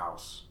sell our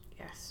house.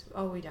 Yes.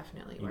 Oh, we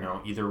definitely were.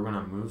 Either we're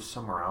going to move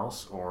somewhere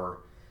else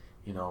or,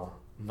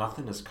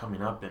 nothing is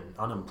coming up and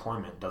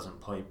unemployment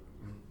doesn't play.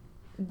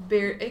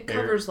 It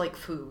covers like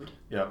food.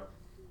 Yep.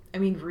 I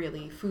mean,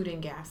 really, food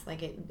and gas,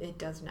 like it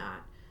does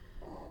not.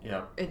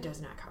 Yep. It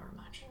does not cover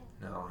much.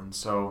 No, and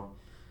so,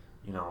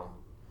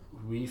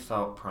 we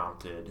felt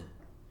prompted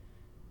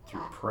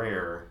through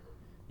prayer.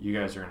 You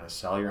guys are going to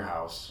sell your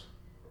house.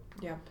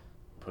 Yep.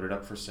 Put it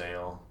up for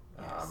sale.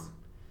 Yes.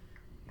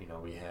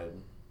 We had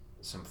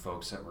some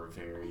folks that were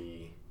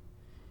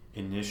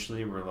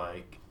initially were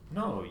like,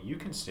 no, you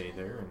can stay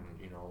there and,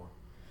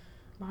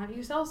 why don't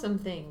you sell some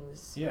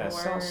things? Yeah,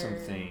 sell some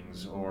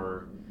things.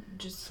 Or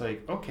just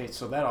like, okay,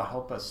 so that'll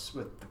help us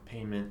with the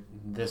payment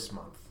this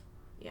month.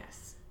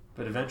 Yes.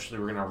 But eventually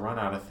we're going to run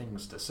out of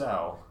things to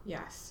sell.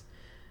 Yes.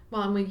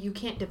 Well, and you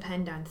can't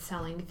depend on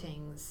selling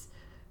things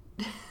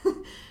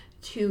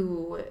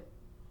to,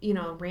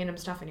 random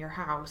stuff in your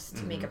house to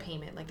mm-hmm. make a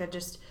payment. Like that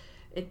just,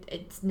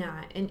 it's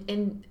not.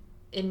 And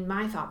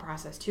my thought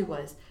process too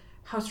was,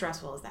 how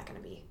stressful is that going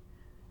to be?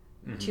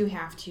 Mm-hmm. To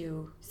have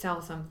to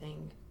sell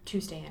something to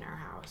stay in our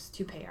house,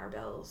 to pay our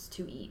bills,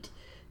 to eat,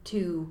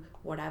 to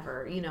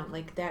whatever,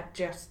 like that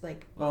just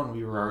like... Well, and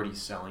we were already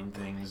selling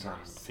things on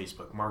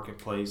Facebook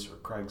Marketplace or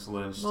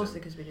Craigslist. Mostly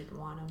because we didn't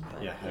want them.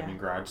 But having a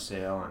garage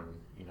sale, and,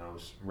 it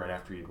was right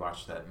after you'd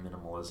watched that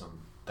minimalism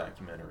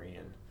documentary,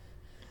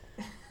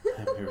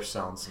 and we were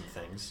selling some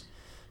things.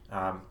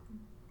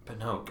 But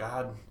no,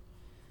 God,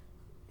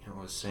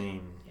 was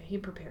saying... Yeah, he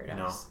prepared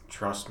us.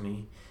 Trust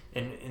me.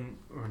 And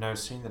when I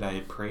was saying that I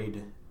had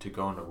prayed to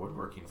go into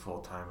woodworking full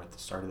time at the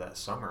start of that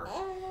summer,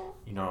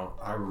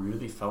 I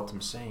really felt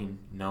him saying,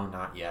 no,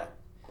 not yet.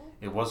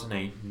 It wasn't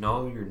a,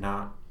 no, you're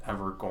not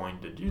ever going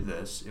to do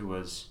this. It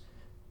was,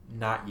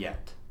 not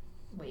yet.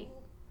 Wait.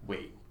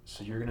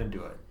 So you're going to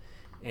do it.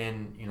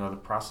 And, the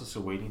process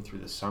of waiting through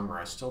the summer,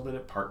 I still did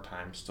it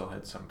part-time, still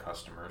had some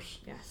customers.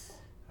 Yes.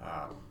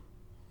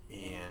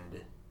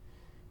 And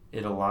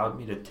it allowed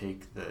me to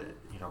take the,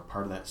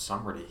 part of that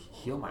summer to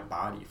heal my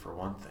body, for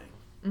one thing.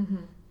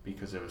 Mm-hmm.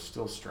 Because I was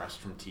still stressed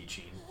from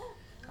teaching.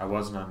 I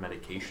wasn't on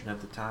medication at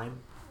the time.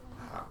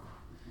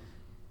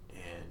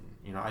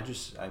 And, I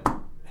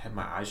had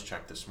my eyes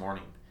checked this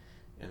morning,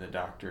 and the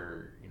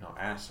doctor,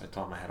 asked, I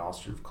told him I had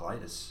ulcerative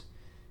colitis.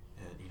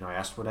 And, I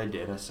asked what I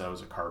did. I said I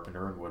was a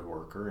carpenter and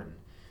woodworker, and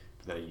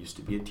that I used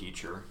to be a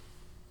teacher.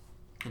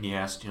 And he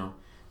asked,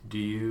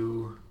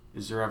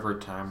 is there ever a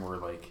time where,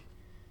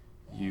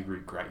 you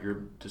regret your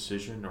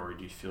decision, or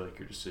do you feel like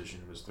your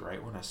decision was the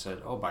right one? I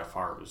said, by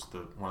far, it was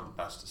one of the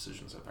best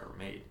decisions I've ever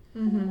made.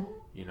 Mm-hmm.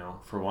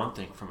 For one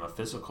thing, from a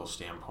physical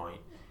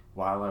standpoint,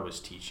 while I was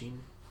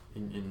teaching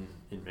in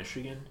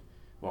Michigan,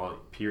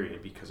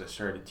 period, because I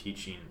started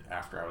teaching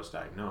after I was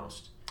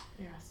diagnosed.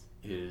 Yes.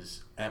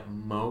 Is at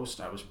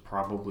most, I was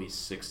probably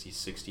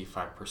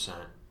 60-65%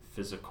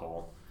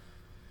 physical,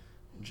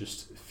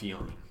 just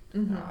feeling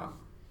mm-hmm.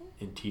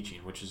 In teaching,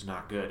 which is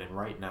not good. And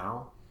right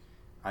now,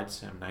 I'd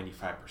say I'm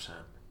 95%.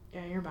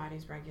 Yeah, your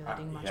body's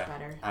regulating much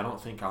better. I don't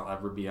think I'll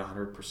ever be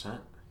 100%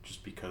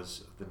 just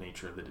because of the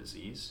nature of the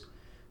disease.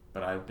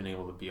 But I've been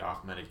able to be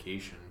off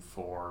medication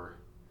for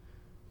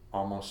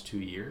almost 2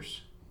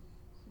 years.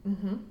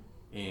 Mm-hmm.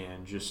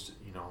 And just,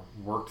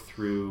 work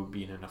through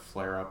being in a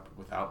flare-up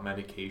without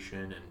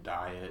medication and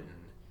diet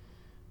and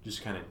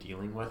just kind of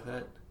dealing with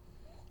it.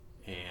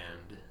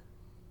 And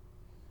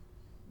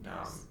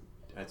yes.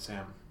 I'd say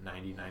I'm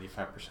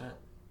 90-95%.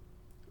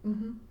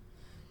 Mm-hmm.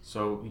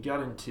 So we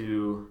got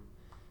into,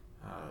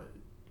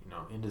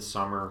 into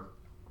summer.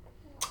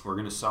 We're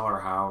going to sell our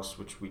house,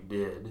 which we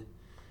did.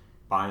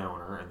 by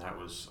owner, and that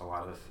was a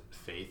lot of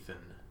faith and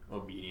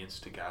obedience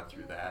to God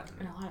through that.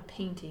 And a lot of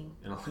painting.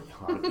 And a lot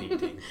of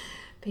painting.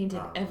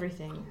 Painted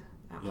everything.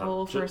 That Yep,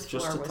 whole first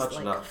floor just to was touch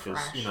like it up,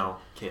 fresh. because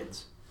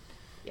kids.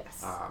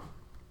 Yes.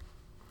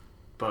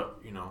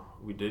 But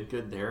we did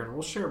good there, and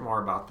we'll share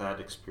more about that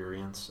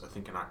experience. I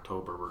think in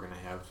October we're going to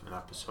have an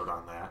episode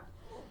on that,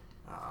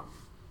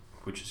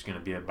 which is going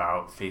to be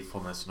about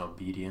faithfulness and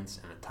obedience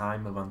in a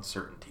time of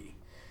uncertainty.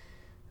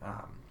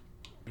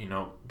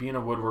 Being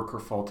a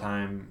woodworker full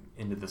time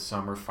into the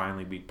summer,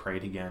 finally we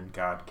prayed again,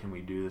 God, can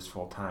we do this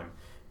full time?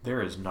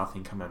 There is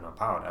nothing coming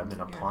about. I've been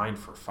applying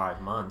for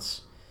 5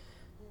 months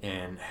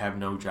and have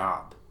no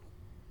job.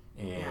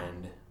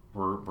 And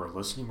we're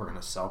listening, we're going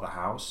to sell the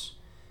house,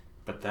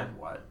 but then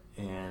what?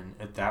 And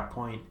at that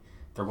point,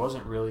 there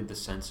wasn't really the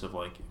sense of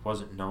it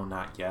wasn't no,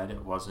 not yet.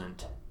 It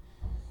wasn't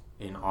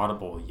an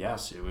audible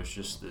yes. It was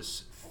just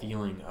this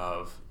feeling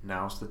of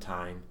now's the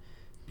time,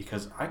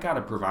 because I got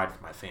to provide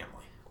for my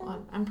family.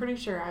 Well, I'm pretty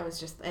sure I was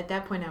just, at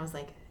that point, I was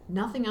like,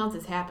 nothing else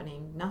is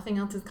happening. Nothing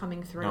else is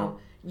coming through.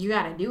 Nope. You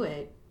got to do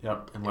it.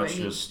 Yep, and let's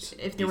just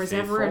if there was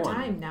ever a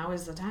time, now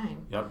is the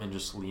time. Yep, and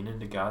just lean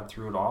into God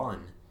through it all,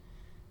 and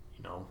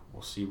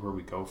we'll see where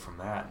we go from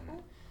that.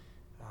 And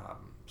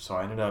so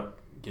I ended up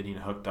getting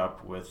hooked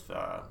up with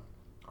a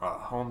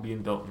home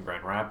being built in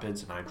Grand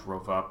Rapids, and I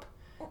drove up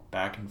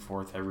back and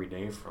forth every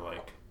day for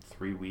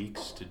 3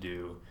 weeks to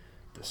do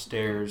the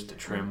stairs, the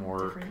trim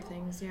work,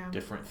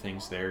 different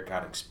things there.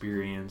 Got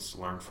experience,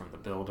 learned from the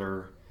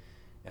builder.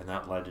 And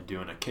that led to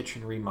doing a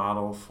kitchen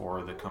remodel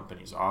for the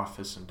company's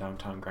office in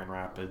downtown Grand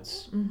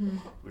Rapids,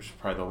 which is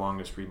probably the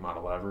longest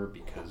remodel ever,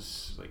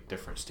 because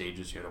different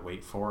stages you had to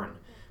wait for. And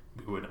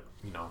we would,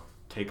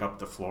 take up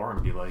the floor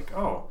and be like,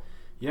 oh,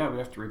 yeah, we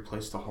have to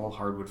replace the whole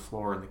hardwood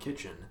floor in the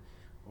kitchen.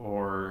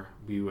 Or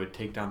we would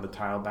take down the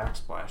tile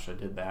backsplash. I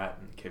did that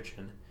in the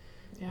kitchen.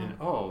 Yeah. And,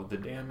 oh, the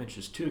damage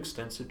is too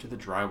extensive to the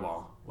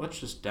drywall. Let's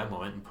just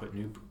demo it and put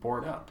new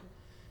board up.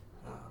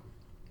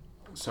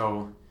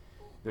 So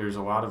there's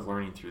a lot of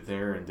learning through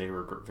there, and they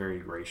were very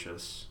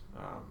gracious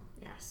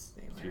yes,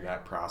 they were. through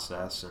that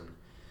process. And,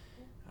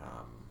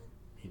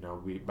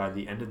 we by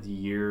the end of the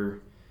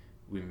year,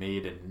 we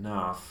made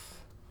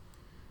enough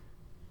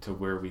to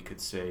where we could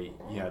say,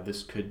 yeah,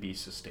 this could be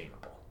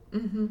sustainable.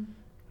 Mm-hmm.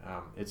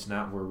 It's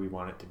not where we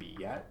want it to be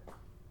yet.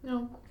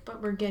 No,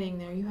 but we're getting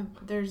there.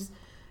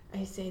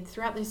 I say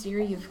throughout this year,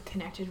 you've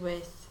connected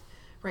with,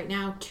 right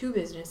now, 2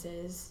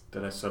 businesses.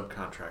 That I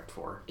subcontract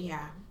for.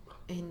 Yeah.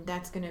 And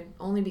that's going to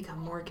only become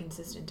more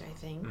consistent, I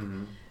think.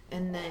 Mm-hmm.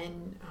 And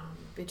then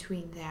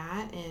between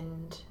that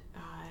and,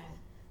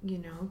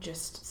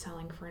 just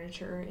selling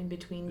furniture in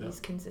between these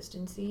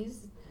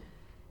consistencies,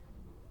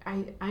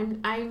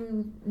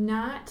 I'm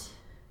not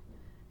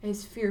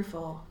as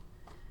fearful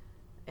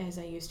as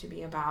I used to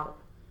be about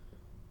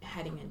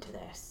heading into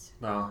this.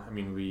 Well,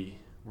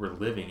 we're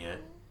living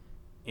it,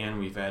 and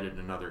we've added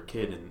another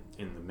kid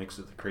in the mix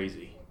of the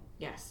crazy.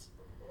 Yes.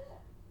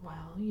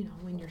 Well,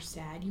 when you're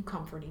sad, you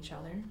comfort each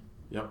other.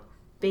 Yep.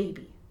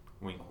 Baby.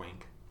 Wink,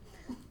 wink.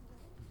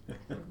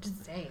 I'm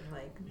just saying,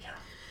 yeah.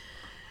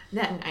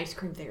 That and ice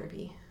cream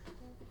therapy.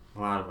 A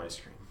lot of ice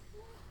cream.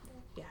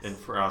 Yes. And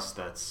for us,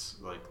 that's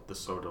the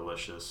So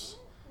Delicious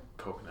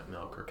coconut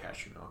milk or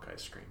cashew milk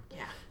ice cream.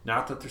 Yeah.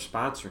 Not that they're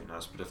sponsoring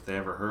us, but if they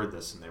ever heard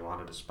this and they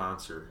wanted to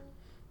sponsor,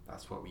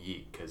 that's what we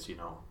eat, because,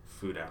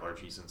 food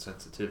allergies and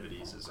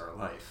sensitivities is our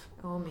life.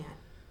 Oh, man.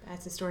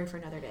 That's a story for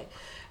another day.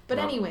 But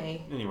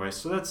anyway,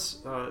 so that's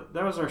that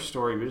was our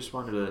story. We just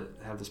wanted to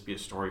have this be a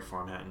story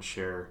format and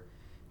share,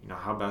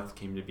 how Beth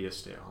came to be a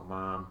stay-at-home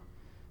mom,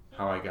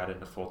 how I got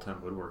into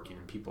full-time woodworking,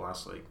 and people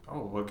ask oh,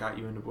 what got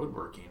you into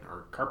woodworking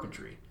or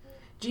carpentry?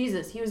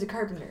 Jesus, he was a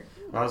carpenter.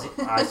 Well,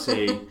 I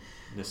say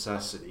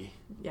necessity.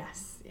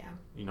 Yes, yeah.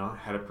 I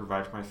had to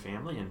provide for my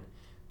family, and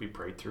we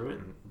prayed through it,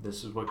 and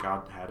this is what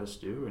God had us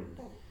do, and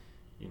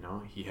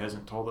He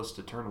hasn't told us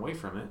to turn away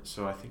from it,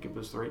 so I think it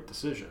was the right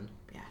decision.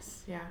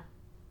 Yes, yeah.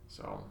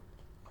 So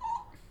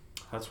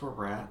that's where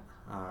we're at.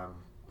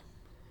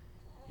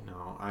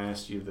 I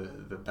asked you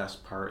the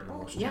best part and the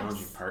most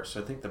challenging part,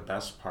 so I think the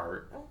best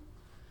part,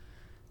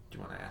 do you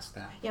want to ask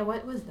that? Yeah,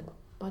 what's the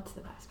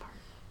best part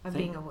of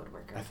being a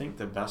woodworker? I think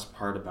the best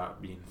part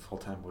about being a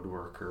full-time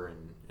woodworker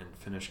and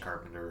finished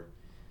carpenter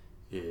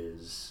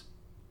is,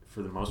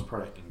 for the most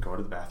part, I can go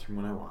to the bathroom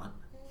when I want.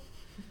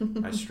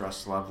 My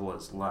stress level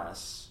is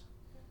less.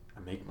 I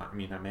make my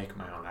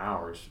own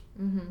hours,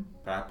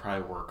 but I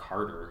probably work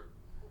harder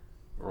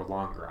or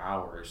longer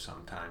hours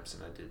sometimes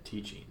than I did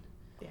teaching.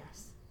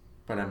 Yes.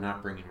 But I'm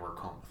not bringing work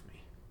home with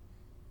me.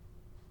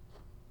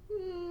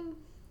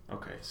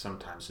 Okay,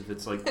 sometimes if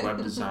it's web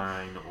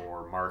design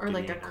or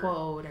marketing or a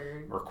quote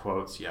or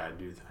quotes, I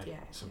do. I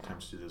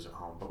sometimes do those at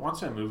home. But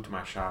once I moved to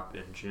my shop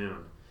in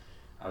June,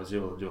 I was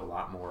able to do a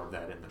lot more of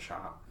that in the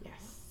shop.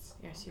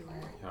 Yes, you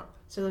were. Yep.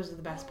 So those are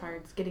the best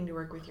parts: getting to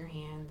work with your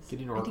hands. I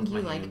think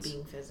you like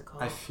being physical.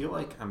 I feel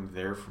like I'm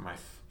there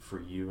for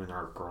you and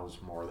our girls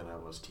more than I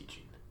was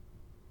teaching.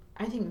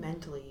 I think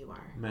mentally you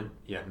are.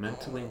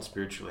 Mentally and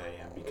spiritually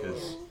I am,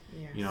 because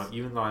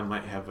even though I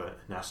might have an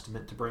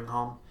estimate to bring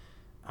home,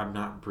 I'm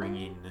not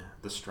bringing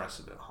the stress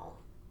of it home.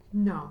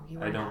 No, you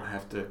are I don't not.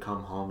 have to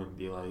come home and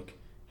be like,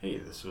 hey,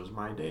 this was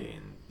my day,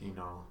 and, you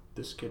know,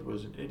 this kid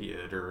was an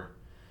idiot, or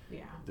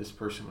this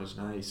person was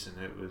nice,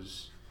 and it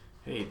was,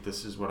 hey,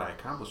 this is what I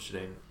accomplished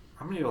today. And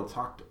I'm going to be able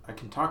to I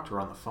can talk to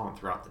her on the phone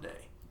throughout the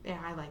day. Yeah,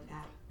 I like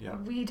that. Yeah.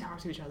 We talk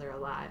to each other a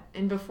lot.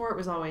 And before it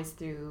was always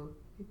through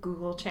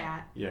Google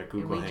Chat. Yeah,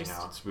 Google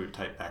Hangouts. We would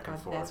type back and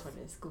forth. That's what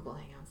it is, Google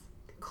Hangouts.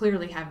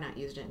 Clearly have not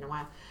used it in a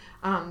while.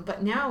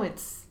 But now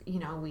it's, you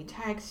know, we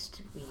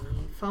text, we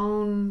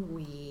phone,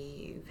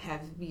 we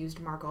have used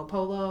Marco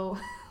Polo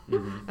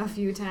a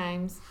few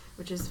times,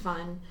 which is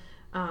fun.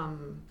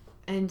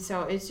 And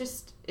so it's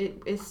just,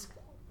 it's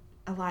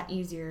a lot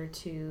easier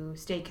to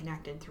stay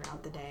connected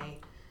throughout the day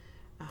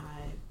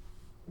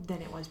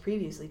than it was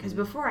previously. Because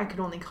before I could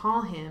only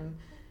call him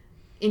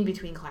in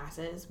between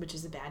classes, which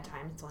is a bad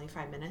time. It's only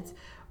 5 minutes,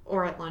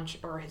 or at lunch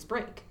or his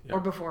break, or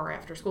before or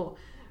after school.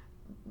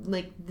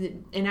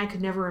 And I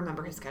could never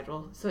remember his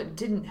schedule, so it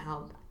didn't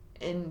help.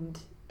 And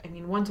I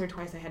mean, once or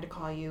twice I had to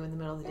call you in the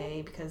middle of the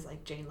day because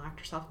like Jane locked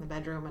herself in the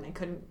bedroom and I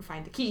couldn't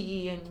find the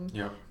key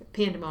and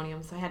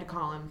pandemonium, so I had to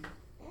call him.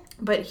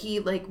 But he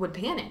like would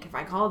panic if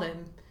I called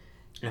him.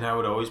 And I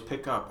would always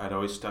pick up. I'd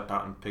always step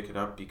out and pick it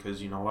up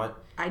because you know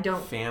what?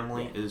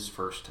 Family is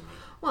first to me.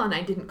 Well, and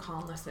I didn't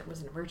call unless it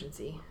was an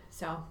emergency.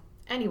 So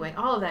anyway,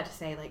 all of that to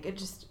say, like, it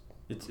just...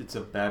 It's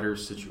a better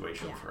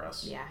situation for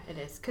us. Yeah, it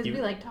is. Because we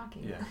like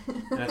talking. Yeah.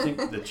 And I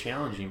think the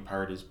challenging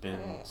part has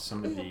been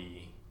some of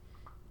the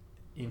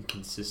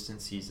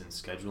inconsistencies in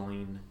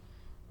scheduling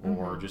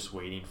or just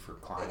waiting for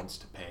clients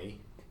to pay.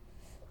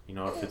 You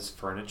know, if it's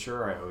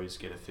furniture, I always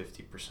get a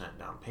 50%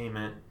 down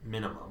payment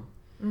minimum.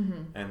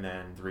 And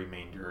then the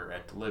remainder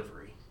at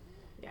delivery.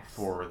 Yes.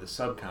 For the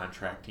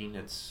subcontracting,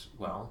 it's,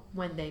 well...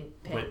 When they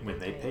pay. When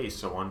they pay.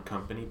 So one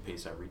company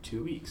pays every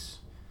 2 weeks.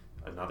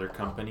 Another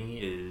company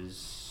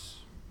is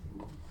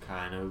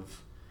kind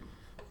of...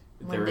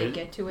 When they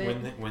get to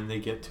it? When they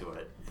get to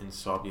it. And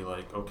so I'll be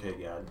like, okay,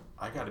 God,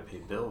 I got to pay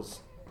bills,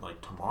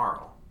 like,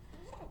 tomorrow.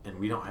 And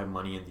we don't have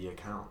money in the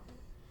account.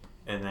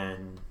 And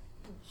then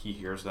he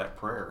hears that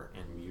prayer.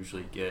 And we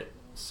usually get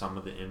some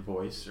of the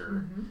invoice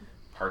or...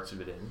 parts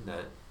of it in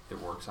that it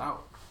works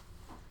out.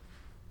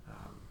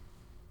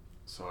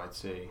 So I'd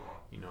say,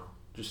 you know,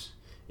 just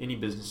any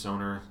business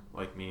owner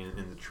like me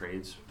in the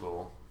trades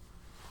will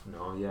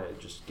know,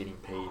 just getting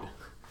paid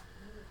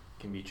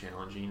can be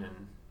challenging,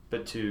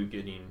 but to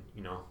getting,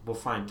 you know, we'll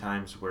find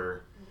times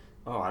where,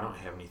 I don't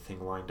have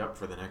anything lined up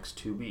for the next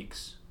 2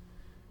 weeks.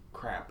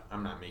 Crap,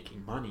 I'm not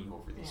making money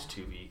over these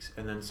 2 weeks,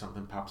 and then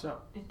something pops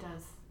up. It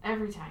does.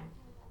 Every time.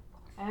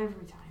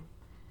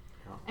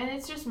 And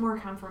it's just more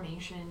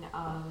confirmation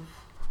of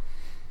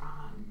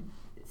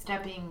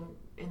stepping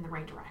in the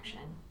right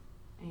direction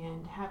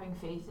and having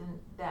faith in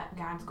that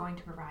God's going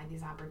to provide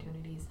these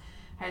opportunities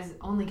has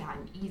only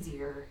gotten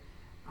easier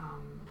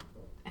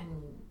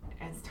and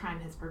as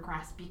time has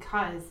progressed,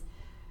 because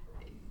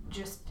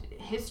just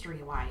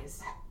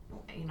history-wise,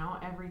 you know,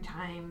 every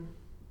time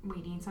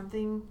we need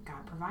something,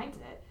 God provides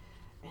it.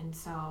 And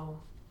so,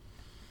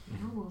 you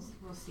know,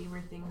 we'll see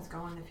where things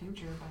go in the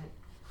future, but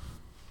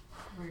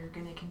we're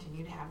going to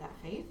continue to have that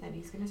faith that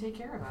he's going to take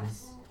care of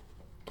us.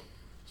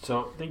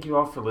 So thank you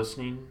all for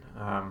listening.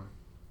 You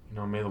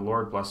know, may the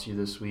Lord bless you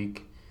this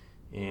week.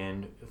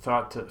 And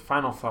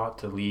final thought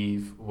to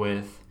leave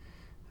with,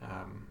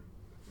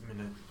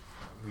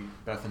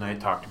 Beth and I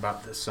talked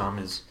about this some,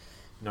 is,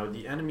 you know,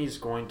 the enemy is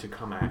going to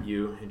come at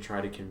you and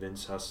try to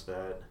convince us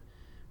that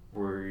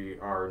we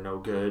are no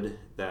good,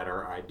 that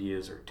our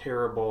ideas are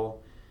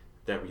terrible,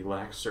 that we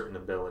lack certain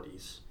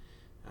abilities.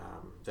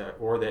 That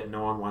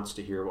no one wants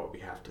to hear what we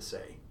have to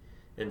say.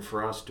 And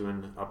for us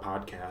doing a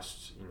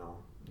podcast, you know,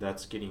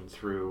 that's getting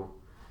through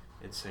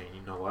and saying,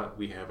 you know what,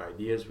 we have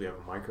ideas, we have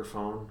a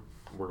microphone,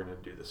 we're going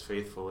to do this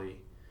faithfully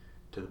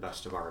to the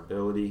best of our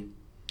ability.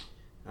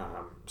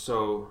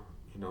 So,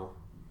 you know,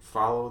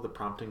 follow the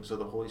promptings of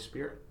the Holy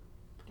Spirit.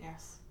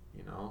 Yes.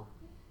 You know,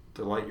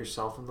 delight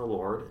yourself in the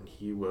Lord, and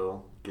he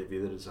will give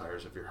you the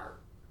desires of your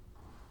heart.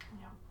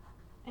 Yeah.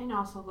 And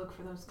also look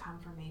for those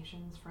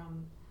confirmations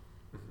from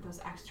those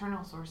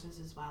external sources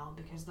as well,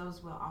 because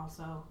those will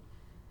also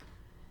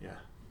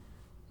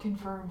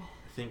confirm.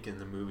 I think in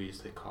the movies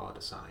they call it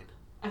a sign.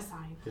 A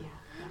sign, yeah.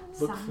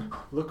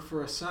 Look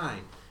for a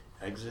sign.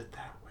 Exit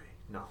that way.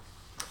 No.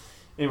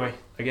 Anyway,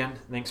 again,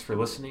 thanks for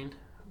listening.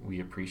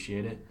 We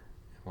appreciate it.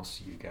 And we'll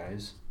see you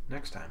guys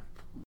next time.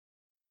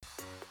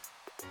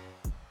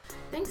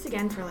 Thanks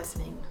again for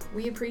listening.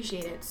 We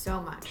appreciate it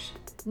so much.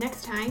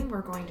 Next time,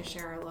 we're going to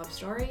share our love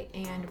story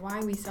and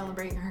why we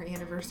celebrate our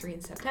anniversary in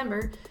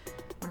September,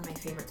 one of my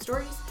favorite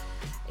stories.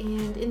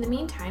 And in the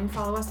meantime,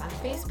 follow us on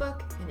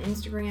Facebook and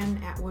Instagram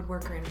at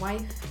Woodworker and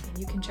Wife, and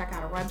you can check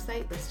out our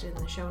website listed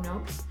in the show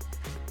notes.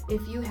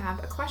 If you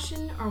have a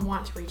question or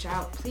want to reach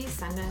out, please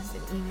send us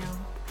an email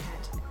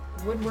at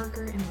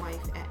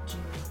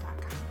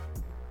woodworkerandwife@gmail.com.